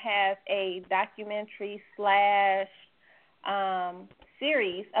Hefner has a documentary /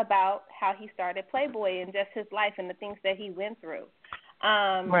 series about how he started Playboy and just his life and the things that he went through.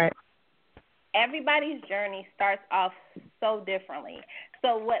 Right. Everybody's journey starts off so differently.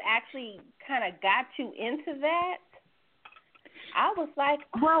 So what actually kind of got you into that, I was like,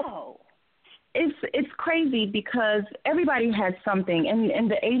 It's crazy because everybody has something. In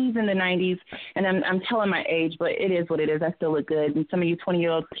the 80s and the 90s, and I'm telling my age, but it is what it is. I still look good, and some of you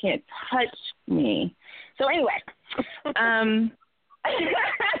 20-year-olds can't touch me. So anyway,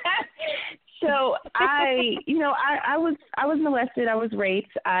 so I was molested. I was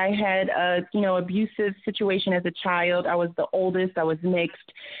raped. I had a abusive situation as a child. I was the oldest. I was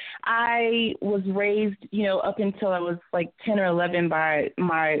mixed. I was raised, up until I was like 10 or 11 by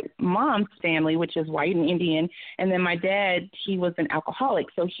my mom's family, which is white and Indian. And then my dad, he was an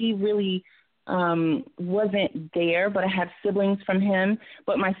alcoholic. So he really wasn't there, but I have siblings from him.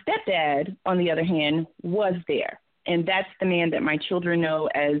 But my stepdad, on the other hand, was there. And that's the man that my children know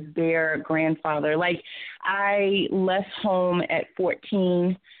as their grandfather. Like, I left home at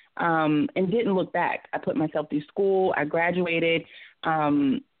 14 and didn't look back. I put myself through school. I graduated.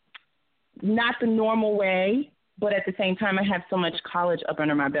 Not the normal way, but at the same time, I have so much college up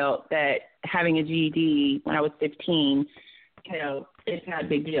under my belt that having a GED when I was 15, it's not a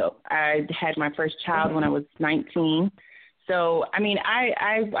big deal. I had my first child when I was 19. So, I mean,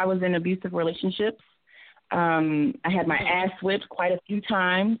 I was in abusive relationships. I had my ass whipped quite a few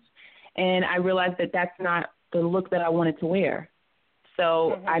times, and I realized that that's not the look that I wanted to wear.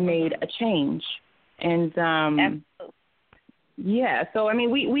 So I made a change. And, yeah, so, I mean,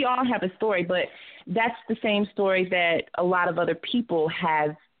 we all have a story, but that's the same story that a lot of other people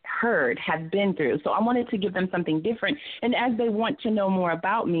have heard, have been through. So I wanted to give them something different. And as they want to know more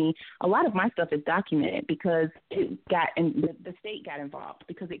about me, a lot of my stuff is documented because the state got involved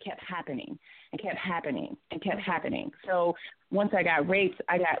because it kept happening and kept happening and kept happening. So once I got raped,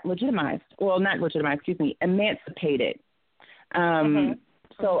 I got legitimized. Well, not legitimized, excuse me, emancipated.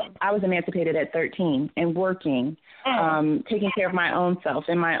 So I was emancipated at 13 and working, taking care of my own self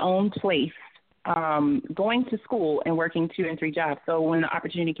in my own place, going to school and working 2 and 3 jobs. So when the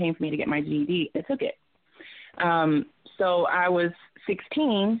opportunity came for me to get my GED, I took it. So I was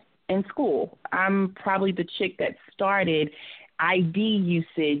 16 in school. I'm probably the chick that started ID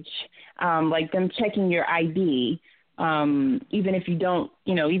usage, like them checking your ID. Even if you don't,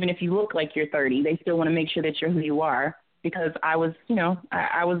 even if you look like you're 30, they still want to make sure that you're who you are. Because I was,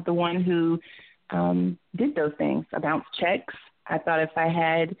 I was the one who did those things. I bounced checks. I thought if I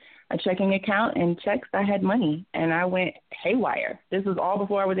had a checking account and checks, I had money. And I went haywire. This was all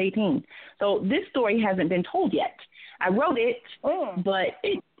before I was 18. So this story hasn't been told yet. I wrote it, but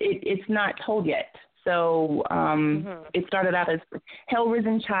it's not told yet. So it started out as Hell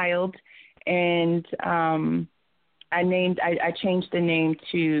Risen Child, and I changed the name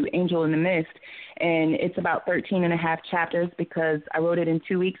to Angel in the Mist, and it's about 13 and a half chapters because I wrote it in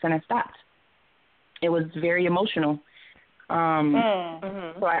 2 weeks and I stopped. It was very emotional. So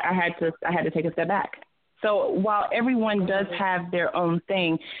I had to take a step back. So while everyone does have their own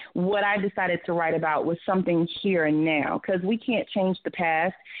thing, what I decided to write about was something here and now, because we can't change the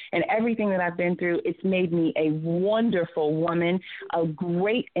past, and everything that I've been through, it's made me a wonderful woman, a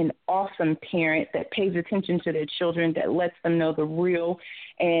great and awesome parent that pays attention to their children, that lets them know the real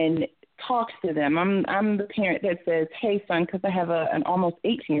and talks to them. I'm the parent that says, hey, son, because I have an almost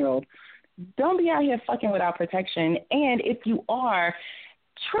 18-year-old, don't be out here fucking without protection. And if you are,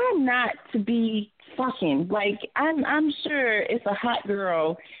 try not to be fucking. Like, I'm sure it's a hot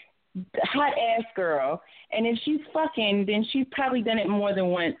ass girl, and if she's fucking, then she's probably done it more than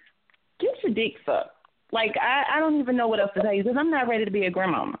once. Get your dick sucked. Like, I don't even know what else to tell you because I'm not ready to be a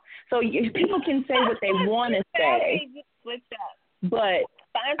grandmama. So people can say what they want to say, but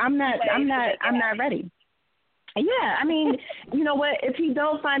I'm not ready. Yeah, I mean, you know what? If he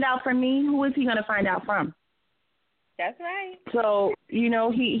don't find out from me, who is he going to find out from? That's right. So, he has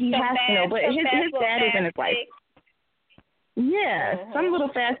to know. But his dad is in his life. Yeah, some little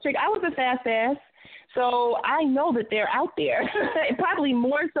fast chick. I was a fast ass, so I know that they're out there. Probably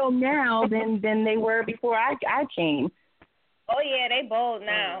more so now than they were before I came. Oh, yeah, they bold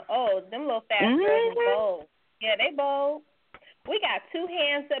now. Oh, them little fast girls are bold. Yeah, they bold. We got 2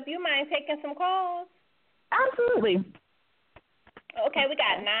 hands up. You mind taking some calls? Absolutely. Okay, we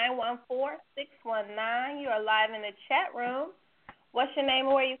got 914-619. You're live in the chat room. What's your name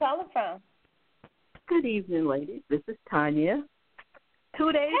and where are you calling from? Good evening, ladies. This is Tanya.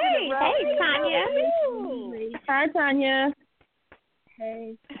 2 days in a row. Hey, Tanya. Hi, Tanya.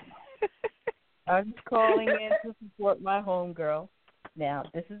 Hey. I'm just calling in to support my homegirl. Now,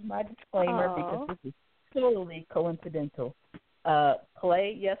 this is my disclaimer because this is totally coincidental.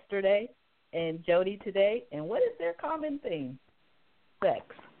 Clay yesterday and Jody today, and what is their common theme? Sex.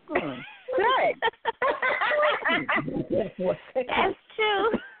 Sex. That's true.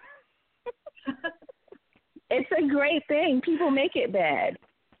 It's a great thing. People make it bad.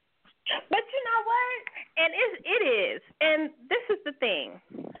 But you know what? And it is. And this is the thing.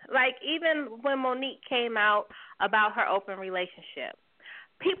 Like, even when Monique came out about her open relationship,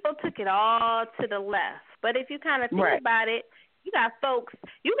 people took it all to the left. But if you kind of think about it, you got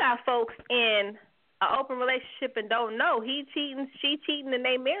folks in an open relationship and don't know he cheating, she cheating, and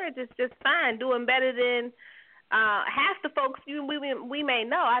their marriage is just fine, doing better than half the folks we may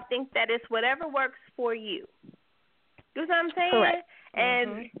know. I think that it's whatever works for you. You know what I'm saying? Correct.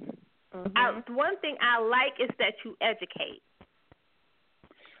 And one thing I like is that you educate.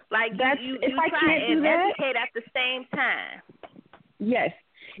 Like, you try and educate at the same time. Yes.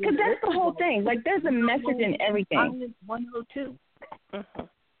 Because that's the whole thing. Like, there's a message in everything. 102.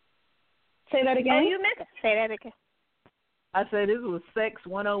 Say that again? Oh, you missed it. Say that again. I said this was Sex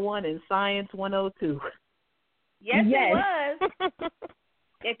 101 and Science 102. Yes. It was.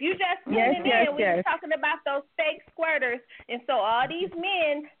 If you just tuning in, we were talking about those fake squirters. And so all these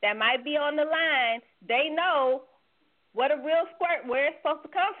men that might be on the line, they know what a real squirt, where it's supposed to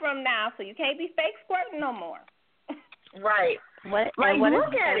come from now. So you can't be fake squirting no more. Right. What? Like, what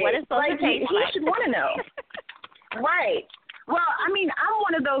look at it. What is supposed like, to taste he like? should want to know. Right. Well, I mean, I'm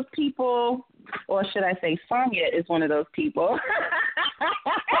one of those people, or should I say Sonya is one of those people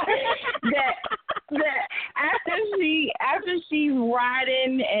that after she's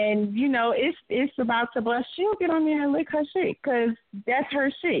riding and, you know, it's about to bust, she'll get on there and lick her shit because that's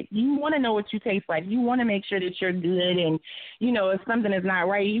her shit. You want to know what you taste like. You want to make sure that you're good, and, you know, if something is not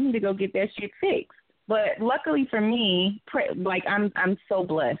right, you need to go get that shit fixed. But luckily for me, like, I'm so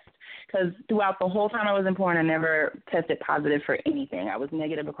blessed. Because throughout the whole time I was in porn, I never tested positive for anything. I was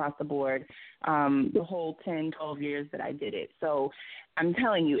negative across the board the whole 10, 12 years that I did it. So I'm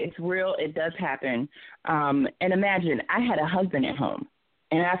telling you, it's real. It does happen. And imagine, I had a husband at home.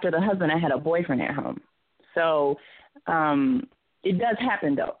 And after the husband, I had a boyfriend at home. So it does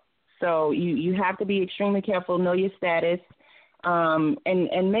happen, though. So you have to be extremely careful, know your status,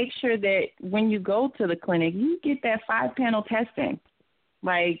 and make sure that when you go to the clinic, you get that 5-panel testing.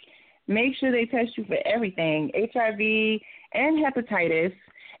 Like, make sure they test you for everything, HIV and hepatitis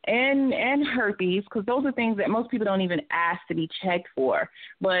and herpes, because those are things that most people don't even ask to be checked for.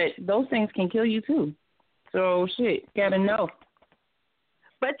 But those things can kill you, too. So, shit, gotta know.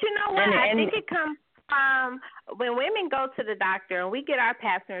 But you know what? I think it comes when women go to the doctor and we get our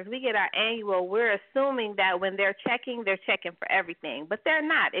pap smears, we get our annual, we're assuming that when they're checking for everything. But they're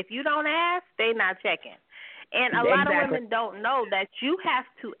not. If you don't ask, they're not checking. And a lot of women don't know that you have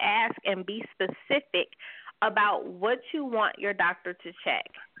to ask and be specific about what you want your doctor to check.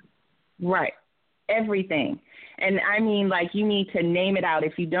 Right. Everything. And I mean, like, you need to name it out.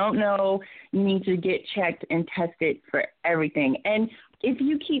 If you don't know, you need to get checked and tested for everything. And if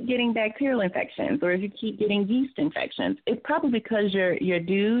you keep getting bacterial infections or if you keep getting yeast infections, it's probably because your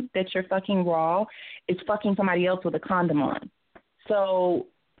dude that you're fucking raw is fucking somebody else with a condom on. So,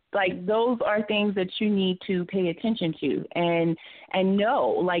 like, those are things that you need to pay attention to and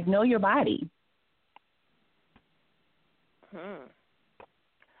know your body.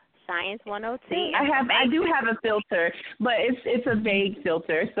 Science 102. I do have a filter, but it's a vague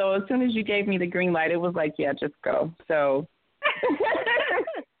filter. So as soon as you gave me the green light, it was like, yeah, just go. So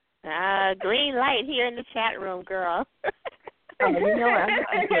green light here in the chat room, girl. Because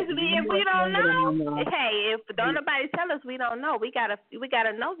if we don't know, hey, if don't nobody tell us, we don't know. We gotta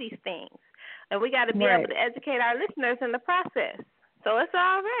know these things, and we gotta be able to educate our listeners in the process. So it's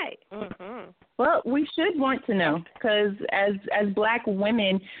all right. Mm-hmm. Well, we should want to know, because as Black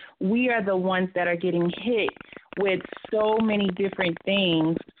women, we are the ones that are getting hit with so many different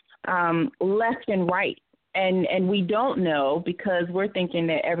things, left and right, and we don't know because we're thinking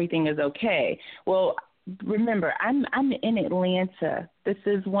that everything is okay. Well, remember, I'm in Atlanta. This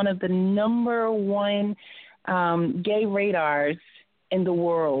is one of the number one gay radars in the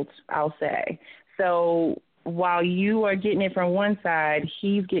world, I'll say. So while you are getting it from one side,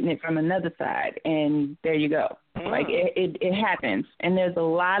 he's getting it from another side, and there you go. Like, it happens. And there's a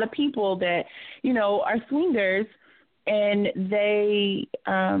lot of people that, you know, are swingers, and they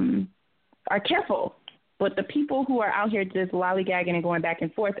are careful. But the people who are out here just lollygagging and going back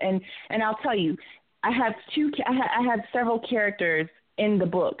and forth, and I'll tell you, I have several characters in the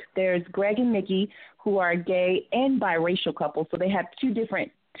book. There's Greg and Mickey, who are a gay and biracial couple, so they have two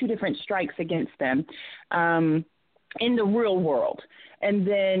different strikes against them in the real world. And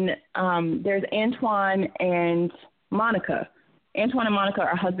then there's Antoine and Monica. Antoine and Monica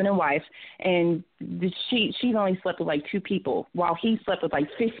are husband and wife, and she's only slept with like 2 people, while he slept with like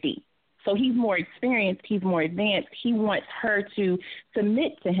 50. So he's more experienced, he's more advanced. He wants her to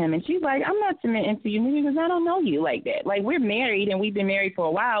submit to him. And she's like, I'm not submitting to you because I don't know you like that. Like, we're married and we've been married for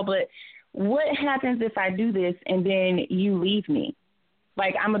a while, but what happens if I do this and then you leave me?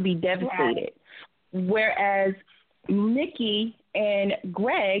 Like, I'm going to be devastated. Right. Whereas Mickey and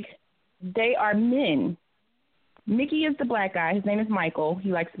Greg, they are men. Mickey is the Black guy. His name is Michael.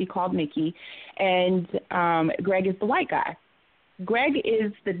 He likes to be called Mickey. And Greg is the white guy. Greg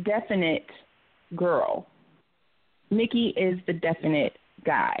is the definite girl. Mickey is the definite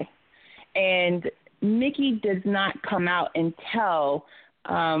guy. And Mickey does not come out and tell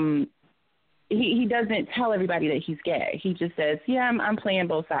he doesn't tell everybody that he's gay. He just says, yeah, I'm playing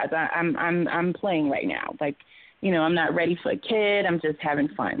both sides. I'm playing right now. Like, you know, I'm not ready for a kid. I'm just having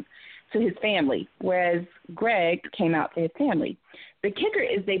fun, to his family. Whereas Greg came out to his family. The kicker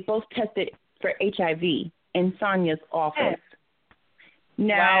is they both tested for HIV in Sonia's office.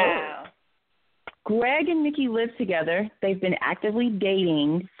 Now, Greg and Mickey live together. They've been actively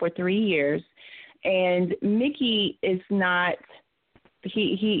dating for 3 years, and Mickey is not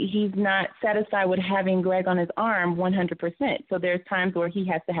he's not satisfied with having Greg on his arm 100%. So there's times where he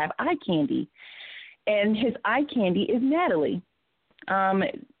has to have eye candy. and his eye candy is Natalie.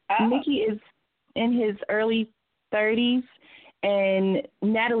 Mickey is in his early 30s, and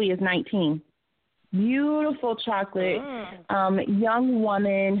Natalie is 19. Beautiful chocolate, young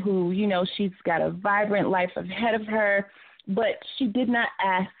woman who, she's got a vibrant life ahead of her, but she did not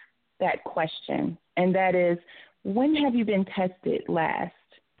ask that question, and that is, when have you been tested last?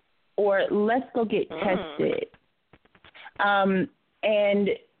 Or let's go get tested. And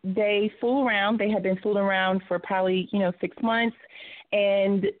they fool around. They had been fooling around for probably, 6 months,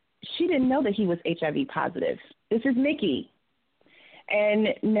 and she didn't know that he was HIV positive. This is Mickey. And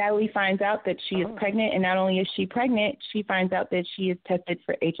Natalie finds out that she is pregnant, and not only is she pregnant, she finds out that she is tested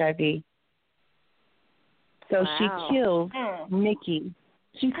for HIV. So she kills Mickey.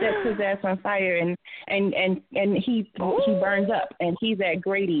 She sets his ass on fire, and he burns up, and he's at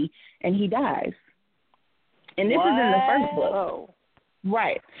Grady, and he dies. And this is in the first book.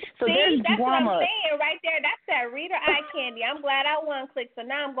 Right. So there's that's drama. What I'm saying right there. That's that reader eye candy. I'm glad I one-click, so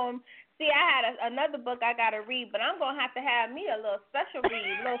now I'm going. See, I had another book I got to read, but I'm going to have me a little special read,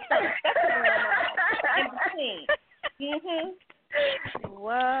 a little something special going on in between.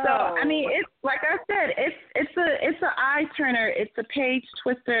 Whoa. So I mean, it's like I said, it's an eye turner. It's a page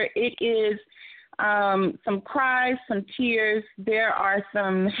twister. It is some cries, some tears. There are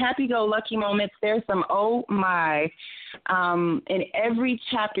some happy-go-lucky moments. There's some oh my. In every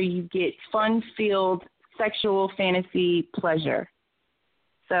chapter, you get fun-filled sexual fantasy pleasure.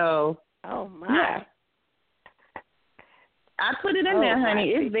 So. Oh my. Yeah. I put it in there, honey.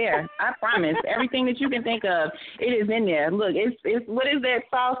 It's there. I promise. Everything that you can think of, it is in there. Look, it's what is that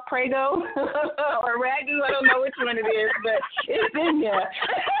sauce, Prego or Ragu? I don't know which one it is, but it's in there.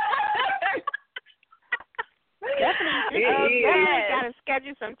 Definitely. Got to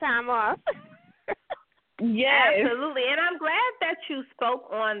schedule some time off. Yes. Absolutely. And I'm glad that you spoke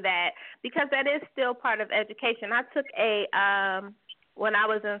on that, because that is still part of education. I took when I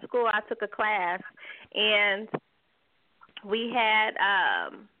was in school, I took a class, and we had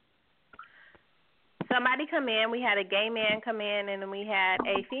somebody come in. We had a gay man come in, and then we had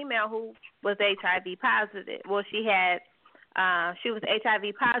a female who was HIV positive. Well, she was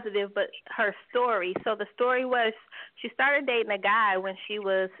HIV positive, but her story. So the story was she started dating a guy when she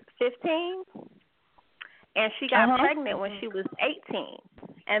was 15, and she got pregnant when she was 18.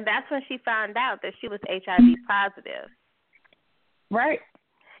 And that's when she found out that she was HIV positive. Right.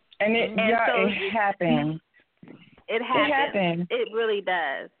 And it happened. It happens. It really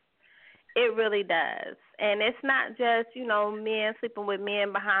does. It really does. And it's not just, men sleeping with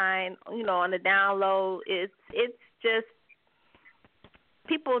men behind, on the down low. It's just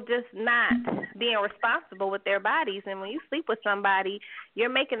people just not being responsible with their bodies. And when you sleep with somebody, you're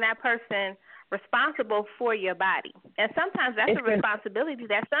making that person responsible for your body. And sometimes that's a responsibility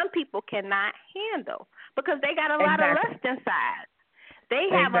that some people cannot handle because they got a lot of lust inside. They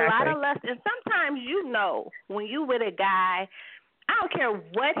have a lot of lust, and sometimes when you with a guy, I don't care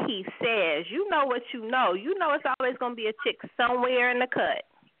what he says, you know what you know. You know it's always going to be a chick somewhere in the cut.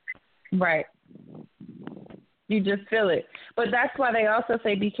 Right. You just feel it. But that's why they also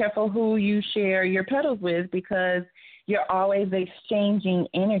say be careful who you share your petals with, because you're always exchanging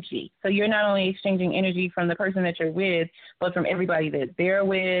energy. So you're not only exchanging energy from the person that you're with, but from everybody that they're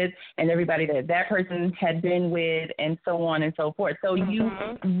with and everybody that person had been with, and so on and so forth. So you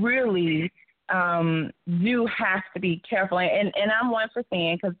really do have to be careful. And I'm one for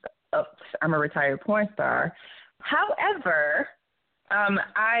saying, because I'm a retired porn star. However,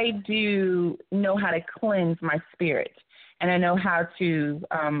 I do know how to cleanse my spirit, and I know how to,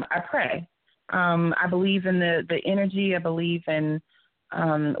 I pray. I believe in the energy. I believe in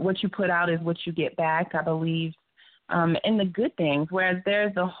what you put out is what you get back. I believe in the good things, whereas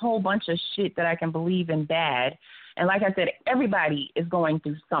there's a whole bunch of shit that I can believe in bad. And like I said, everybody is going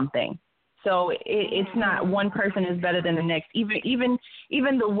through something. So it's not one person is better than the next. Even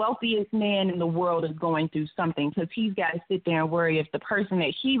the wealthiest man in the world is going through something, because he's got to sit there and worry if the person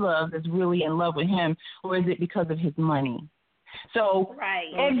that he loves is really in love with him, or is it because of his money. So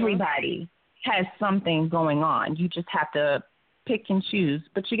everybody has something going on. You just have to pick and choose.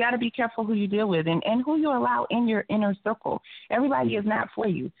 But you got to be careful who you deal with and who you allow in your inner circle. Everybody is not for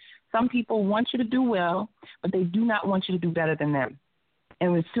you. Some people want you to do well, but they do not want you to do better than them.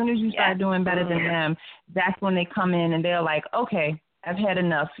 And as soon as you start doing better than them, that's when they come in and they're like, okay, I've had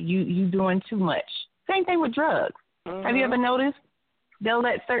enough. You doing too much. Same thing with drugs. Have you ever noticed? They'll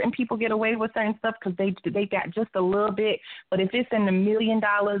let certain people get away with certain stuff because they got just a little bit. But if it's in the $1 million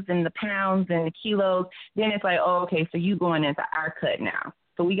and the pounds and the kilos, then it's like, oh, okay, so you going into our cut now.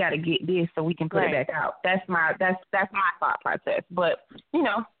 so we got to get this so we can put it back out. That's my thought process. But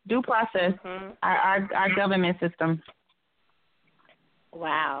due process. Our government system.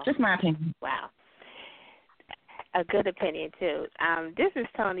 Wow. Just my opinion. Wow. A good opinion, too. This is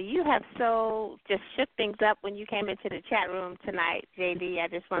Toni. You have so just shook things up when you came into the chat room tonight, JD. I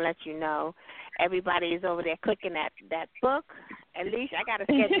just want to let you know everybody is over there clicking that book. At least I got to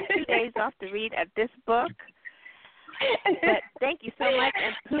schedule 2 days off to read this book. But thank you so much,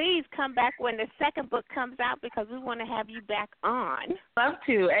 and please come back when the second book comes out because we want to have you back on. Love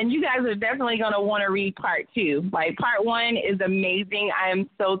to, and you guys are definitely going to want to read part 2. Like, part 1 is amazing. I am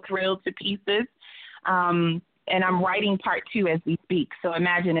so thrilled to pieces, and I'm writing part 2 as we speak. So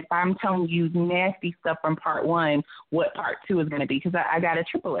imagine if I'm telling you nasty stuff from part 1, what part 2 is going to be, because I got to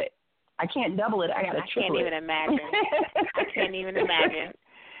triple it. I can't double it. I got to triple it. I can't even imagine.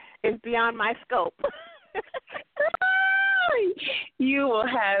 It's beyond my scope. You will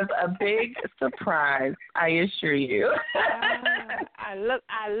have a big surprise, I assure you. I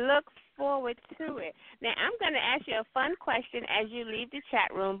look forward to it. Now, I'm going to ask you a fun question as you leave the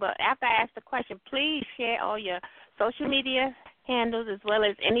chat room, but after I ask the question, please share all your social media handles as well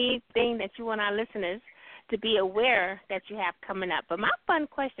as anything that you want our listeners to be aware that you have coming up. But my fun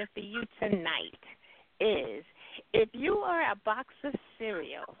question for you tonight is, if you are a box of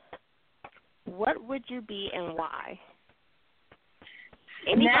cereal, what would you be and why?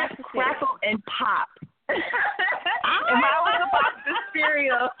 Snap, crackle, and pop. If I was a box of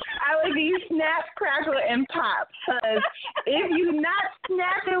cereal, I would be Snap, Crackle, and Pop. Because if you not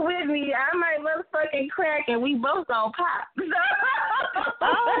snapping with me, I might motherfucking crack and we both gonna pop. Okay,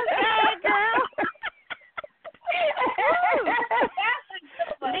 girl.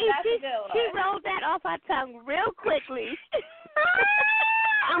 She rolled that off her tongue real quickly.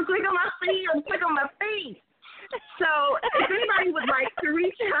 I'm clicking my feet. So if anybody would like to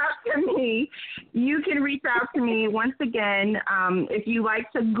reach out to me, you can reach out to me once again. If you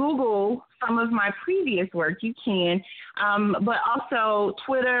like to Google some of my previous work, you can. But also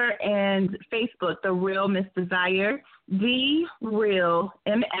Twitter and Facebook, The Real Miss Desire, The Real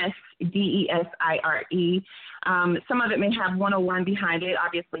MSDESIRE. Some of it may have 101 behind it.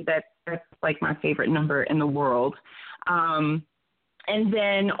 Obviously, that's like my favorite number in the world. And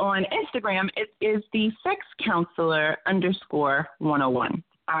then on Instagram, it is the Sex Counselor _101.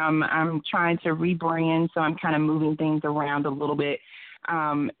 I'm trying to rebrand, so I'm kind of moving things around a little bit.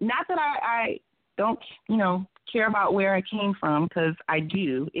 Not that I don't, care about where I came from, because I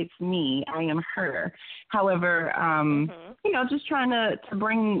do. It's me. I am her. However, just trying to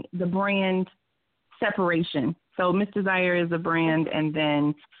bring the brand separation. So Miss Desire is a brand, and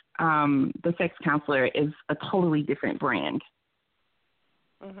then the Sex Counselor is a totally different brand.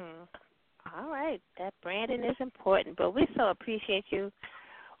 All right. That branding is important, but we so appreciate you.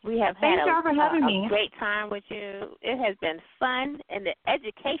 We have had a great time with you. It has been fun and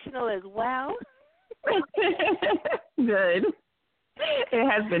educational as well. Good. It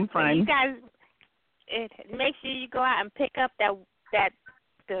has been fun. You guys, make sure you go out and pick up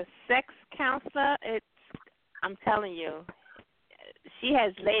the Sex Counselor. I'm telling you, she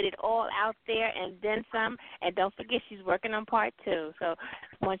has laid it all out there and then some. And don't forget, she's working on part 2. So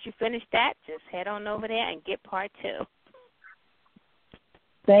once you finish that, just head on over there and get part 2.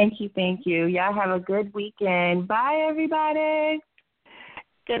 Thank you. Y'all have a good weekend. Bye, everybody.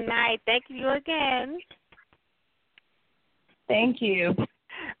 Good night. Thank you again. Thank you.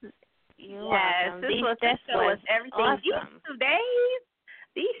 You're welcome. This was everything. Awesome. 2 days.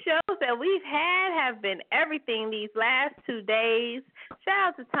 These shows that we've had have been everything these last 2 days. Shout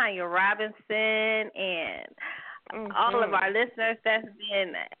out to Tanya Robinson and all of our listeners that's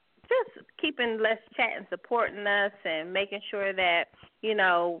been just keeping Let's Chat and supporting us and making sure that,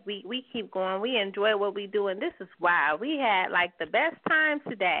 we keep going. We enjoy what we do, and this is why. We had, the best time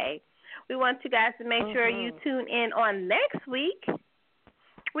today. We want you guys to make sure you tune in on next week.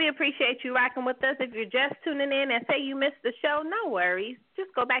 We appreciate you rocking with us. If you're just tuning in and say you missed the show, no worries.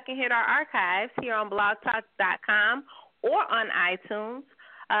 Just go back and hit our archives here on blogtalk.com or on iTunes.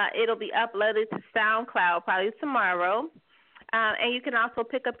 It'll be uploaded to SoundCloud probably tomorrow. And you can also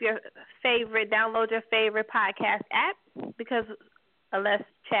pick up download your favorite podcast app, because Let's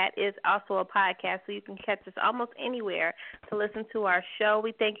Chat is also a podcast, so you can catch us almost anywhere to listen to our show.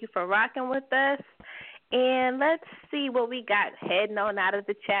 We thank you for rocking with us. And let's see what we got heading on out of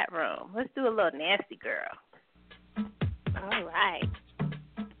the chat room. Let's do a little nasty girl. All right.